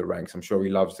come through the ranks. I'm sure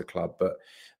he loves the club, but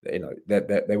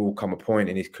there will come a point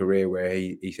in his career where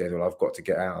he says, "Well, I've got to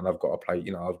get out and I've got to play.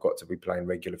 I've got to be playing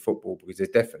regular football," because there's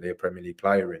definitely a Premier League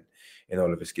player in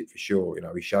Oliver Skipp for sure.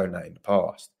 He's shown that in the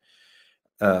past.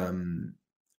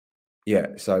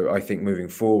 So I think moving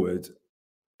forward,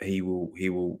 he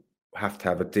will have to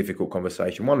have a difficult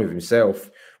conversation, one with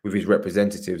himself, with his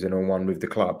representatives, and one with the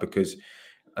club, because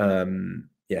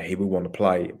he will want to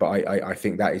play. But I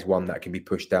think that is one that can be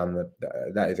pushed down.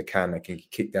 That is a can that can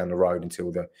kick down the road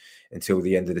until the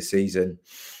end of the season.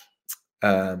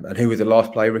 And who was the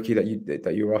last player, Ricky,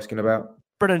 that you were asking about?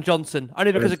 Brennan Johnson,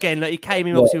 only because again, he came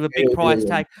in obviously with a big price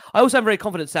tag. I also am very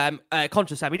confident,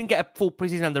 conscious Sam. He didn't get a full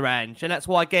preseason under Ange, and that's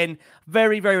why again,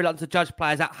 very very reluctant to judge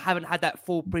players that haven't had that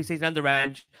full preseason under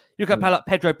Ange. You look at a player like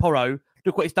Pedro Porro.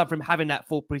 Look what he's done for him having that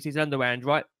full preseason under Ange,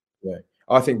 right? Yeah,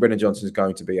 I think Brennan Johnson is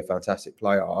going to be a fantastic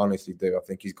player. I honestly do. I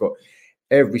think he's got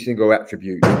every single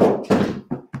attribute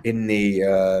in the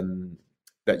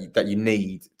that you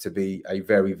need to be a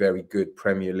very very good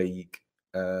Premier League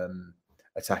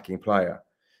attacking player.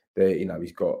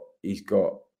 He's got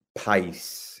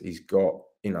pace. He's got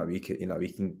he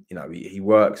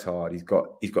works hard. He's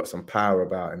got some power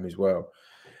about him as well.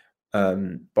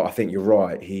 But I think you're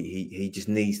right. He just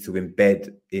needs to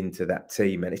embed into that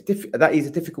team, and that is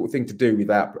a difficult thing to do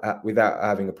without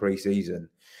having a pre-season,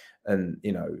 and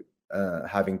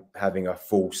having a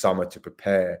full summer to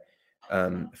prepare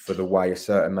for the way a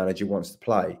certain manager wants to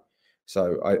play.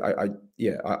 So I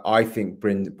think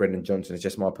Brendan Johnson is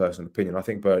just my personal opinion. I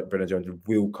think Brendan Johnson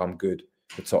will come good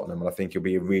for Tottenham, and I think he'll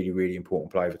be a really, really important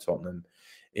player for Tottenham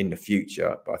in the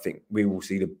future. But I think we will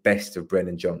see the best of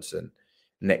Brendan Johnson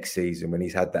next season when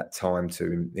he's had that time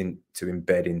to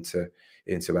embed into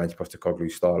Ange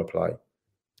Postecoglou's style of play.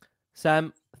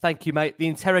 Sam, thank you, mate. The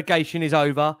interrogation is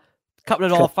over. A couple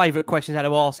of our favourite questions I had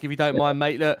to ask, if you don't mind,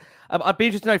 mate. Look, I'd be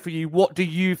interested to know for you, what do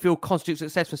you feel constitutes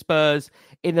success for Spurs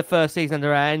in the first season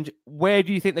under Ange? Where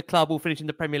do you think the club will finish in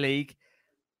the Premier League?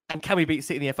 And can we beat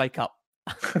City in the FA Cup?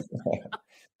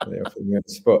 Look,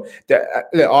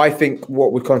 I think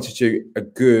what would constitute a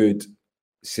good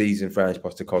season for Ange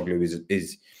Postecoglou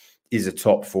is a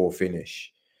top four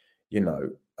finish. Even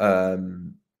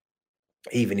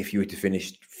if you were to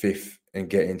finish fifth and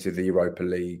get into the Europa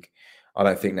League, I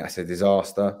don't think that's a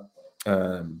disaster.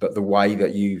 But the way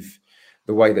that you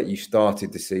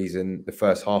started the season, the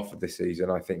first half of the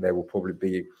season, I think there will probably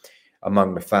be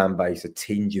among the fan base a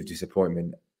tinge of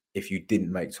disappointment if you didn't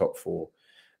make top four.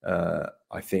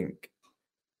 I think,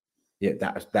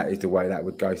 that is the way that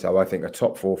would go. So I think a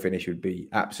top four finish would be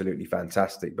absolutely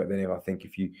fantastic. But then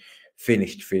if you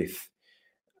finished fifth,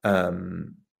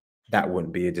 that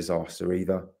wouldn't be a disaster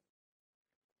either.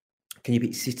 Can you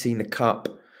beat City in the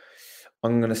Cup?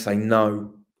 I'm going to say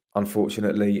no.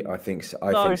 Unfortunately, I think so.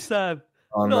 Sam.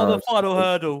 Not the final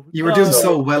hurdle. You were doing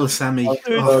so well, Sammy.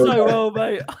 Doing so well,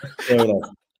 mate.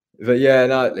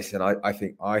 But listen. I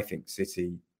think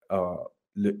City are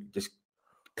just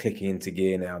clicking into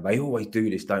gear now. They always do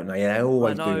this, don't they? They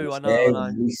always do this.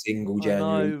 Every single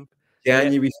January,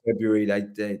 February,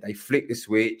 they flick the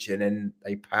switch and then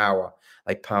they power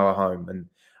home. And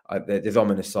there's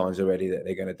ominous signs already that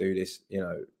they're going to do this.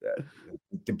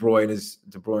 De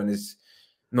Bruyne is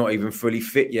not even fully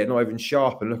fit yet, not even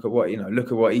sharp. And look at what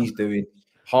he's doing.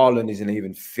 Haaland isn't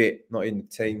even fit, not in the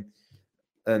team.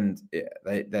 And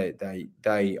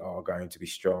they are going to be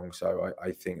strong. So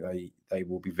I think they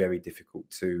will be very difficult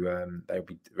to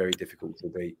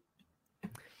beat.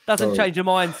 Doesn't change your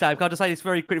mind, Sam. Can I just say this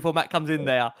very quickly before Matt comes in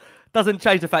there? Doesn't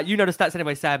change the fact, you know the stats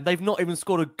anyway, Sam. They've not even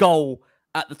scored a goal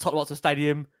at the Tottenham Hotspur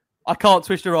Stadium. I can't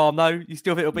twist your arm, though. You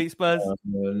still think it'll beat Spurs?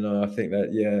 No, I think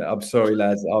that. Yeah, I'm sorry,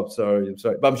 lads. I'm sorry,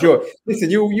 but I'm sure. Listen,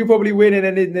 you probably win,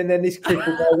 and then this clip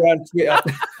will go around Twitter.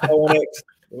 On X.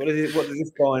 What does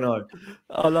this guy know?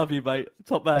 I love you, mate.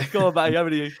 Top man. Go on, mate. Over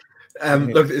to you.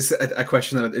 Look, it's a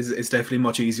question that is definitely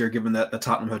much easier given that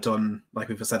Tottenham have done, like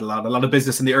we've said, a lot of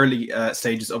business in the early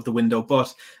stages of the window.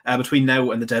 But between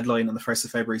now and the deadline on the 1st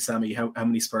of February, Sammy, how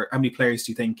many players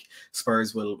do you think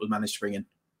Spurs will manage to bring in?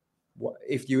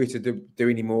 if you were to do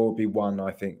any more, it would be one.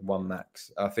 I think one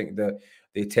max. I think the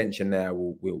attention now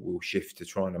will shift to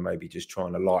trying to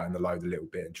lighten the load a little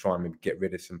bit and try and maybe get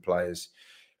rid of some players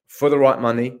for the right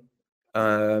money.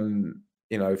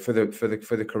 For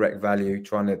the correct value,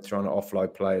 trying to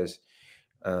offload players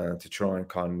to try and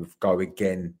kind of go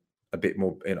again a bit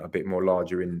more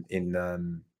larger in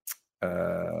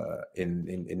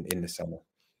the summer.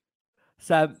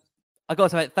 Sam, I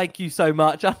got to say, thank you so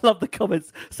much. I love the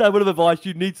comments. Sam would have advised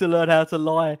you need to learn how to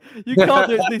lie. You can't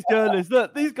do it to these journalists.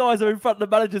 Look, these guys are in front of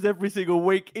the managers every single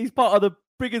week. He's part of the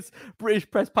biggest British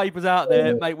press papers out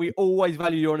there, mate. We always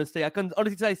value your honesty. I can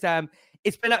honestly say, Sam,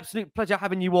 it's been an absolute pleasure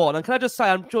having you on. And can I just say,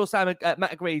 I'm sure Sam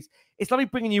Matt agrees, it's lovely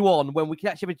bringing you on when we can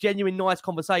actually have a genuine, nice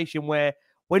conversation where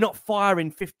we're not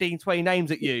firing 15, 20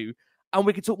 names at you and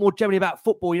we can talk more generally about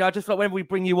football. I just feel like whenever we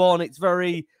bring you on, it's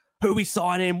very... who are we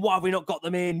signing? Why have we not got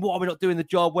them in? Why are we not doing the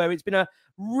job? Where it's been a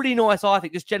really nice, I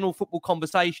think, just general football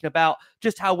conversation about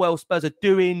just how well Spurs are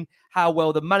doing, how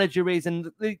well the manager is.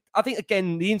 And I think,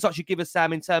 again, the insights you give us,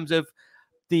 Sam, in terms of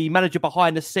the manager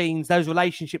behind the scenes, those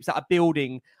relationships that are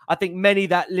building. I think many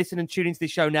that listen and tune into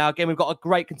this show now, again, we've got a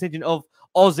great contingent of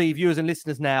Aussie viewers and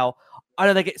listeners now. I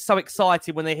know they get so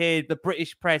excited when they hear the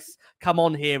British press come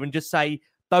on here and just say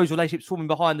those relationships forming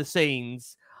behind the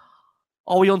scenes.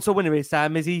 Are we on to a winner here,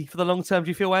 Sam? Is he for the long term? Do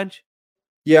you feel, Ange?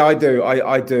 Yeah, I do.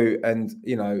 I do. And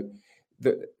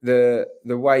the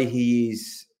way he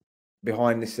is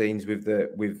behind the scenes with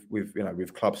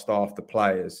club staff, the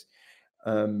players,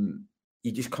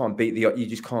 you just can't beat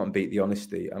the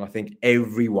honesty. And I think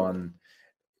everyone,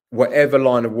 whatever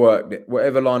line of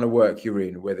work you're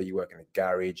in, whether you work in a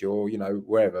garage or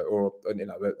wherever, or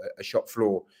a shop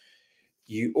floor.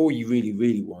 All you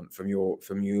really want from your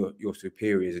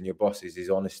superiors and your bosses is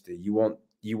honesty. You want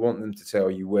them to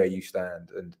tell you where you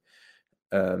stand,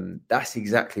 and that's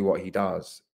exactly what he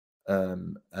does.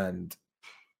 And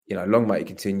long may it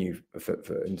continue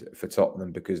for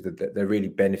Tottenham, because they're really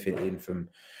benefiting from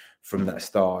that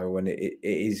style. And it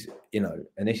is,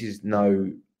 and this is no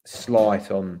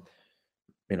slight on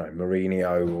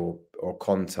Mourinho or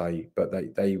Conte, but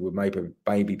they were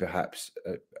maybe perhaps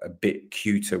a bit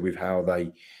cuter with how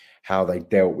they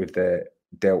dealt with their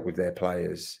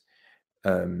players.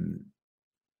 But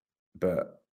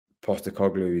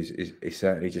Postecoglou is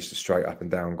certainly just a straight up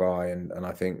and down guy, and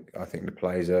I think the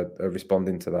players are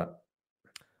responding to that.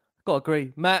 Got to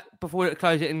agree. Matt, before we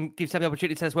close it and give Sam the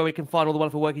opportunity to tell us where we can find all the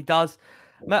wonderful work he does.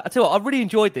 Matt, I tell you what, I've really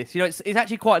enjoyed this. It's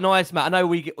actually quite nice, Matt. I know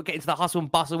we get into the hustle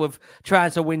and bustle of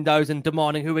transfer windows and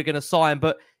demanding who we're going to sign,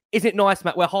 but isn't it nice,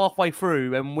 Matt? We're halfway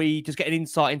through and we just get an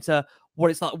insight into what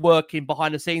it's like working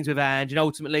behind the scenes with Ange, and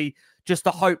ultimately just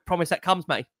the hope, promise that comes,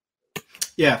 mate.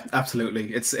 Yeah,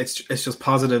 absolutely. It's just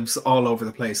positives all over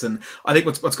the place. And I think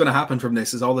what's going to happen from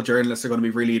this is all the journalists are going to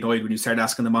be really annoyed when you start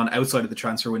asking them on outside of the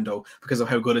transfer window, because of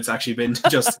how good it's actually been to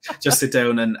just sit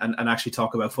down and actually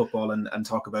talk about football and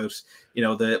talk about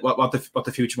what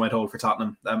the future might hold for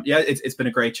Tottenham. It's been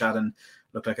a great chat, and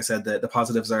look, like I said, the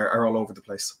positives are all over the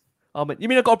place. Oh, man. You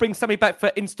mean I've got to bring Sami back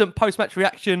for instant post-match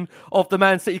reaction of the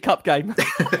Man City Cup game?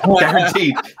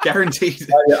 Guaranteed.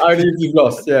 Only if you've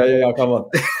lost. Yeah, come on.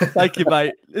 Thank you,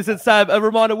 mate. Listen, Sam, a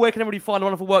reminder, where can everybody find the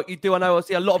wonderful work you do? I know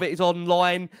obviously a lot of it is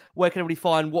online. Where can everybody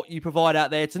find what you provide out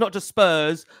there to not just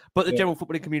Spurs, but the general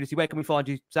footballing community? Where can we find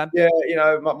you, Sam? Yeah,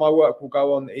 my work will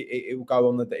go on. It will go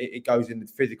on. It goes in the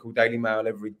physical Daily Mail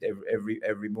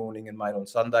every morning and made on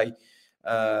Sunday.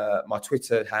 My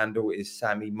Twitter handle is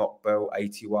Sami Mokbel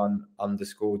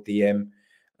 81_DM,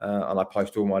 and I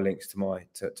post all my links to my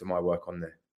work on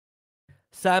there.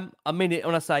 Sam, I mean it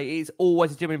when I say it's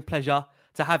always a genuine pleasure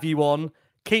to have you on.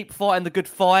 Keep fighting the good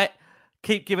fight.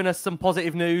 Keep giving us some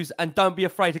positive news, and don't be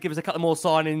afraid to give us a couple more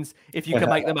signings if you can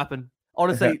make them happen.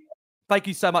 Honestly, thank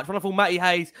you so much. Wonderful Matty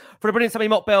Hayes for the brilliant Sami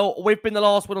Mokbel. We've been the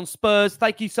last one on Spurs.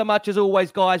 Thank you so much as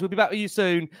always, guys. We'll be back with you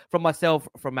soon. From myself,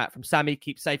 from Matt, from Sami.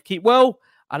 Keep safe, keep well.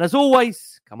 And as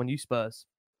always, come on you Spurs.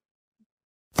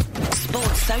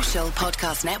 Sports Social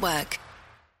Podcast Network.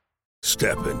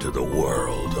 Step into the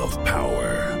world of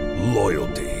power,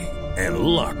 loyalty, and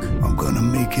luck. I'm going to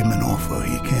make him an offer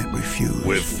he can't refuse.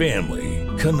 With family,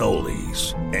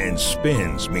 cannolis, and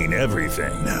spins mean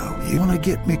everything. Now, you want to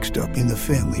get mixed up in the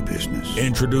family business.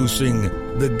 Introducing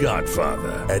The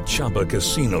Godfather at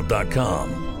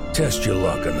ChumbaCasino.com. Test your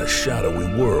luck in the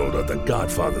shadowy world of The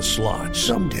Godfather slot.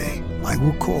 Someday, I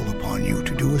will call upon you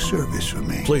to do a service for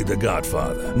me. Play The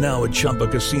Godfather, now at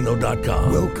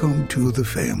ChumbaCasino.com. Welcome to the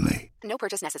family. No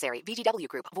purchase necessary. VGW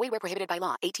Group. Void where prohibited by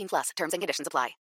law. 18+. Terms and conditions apply.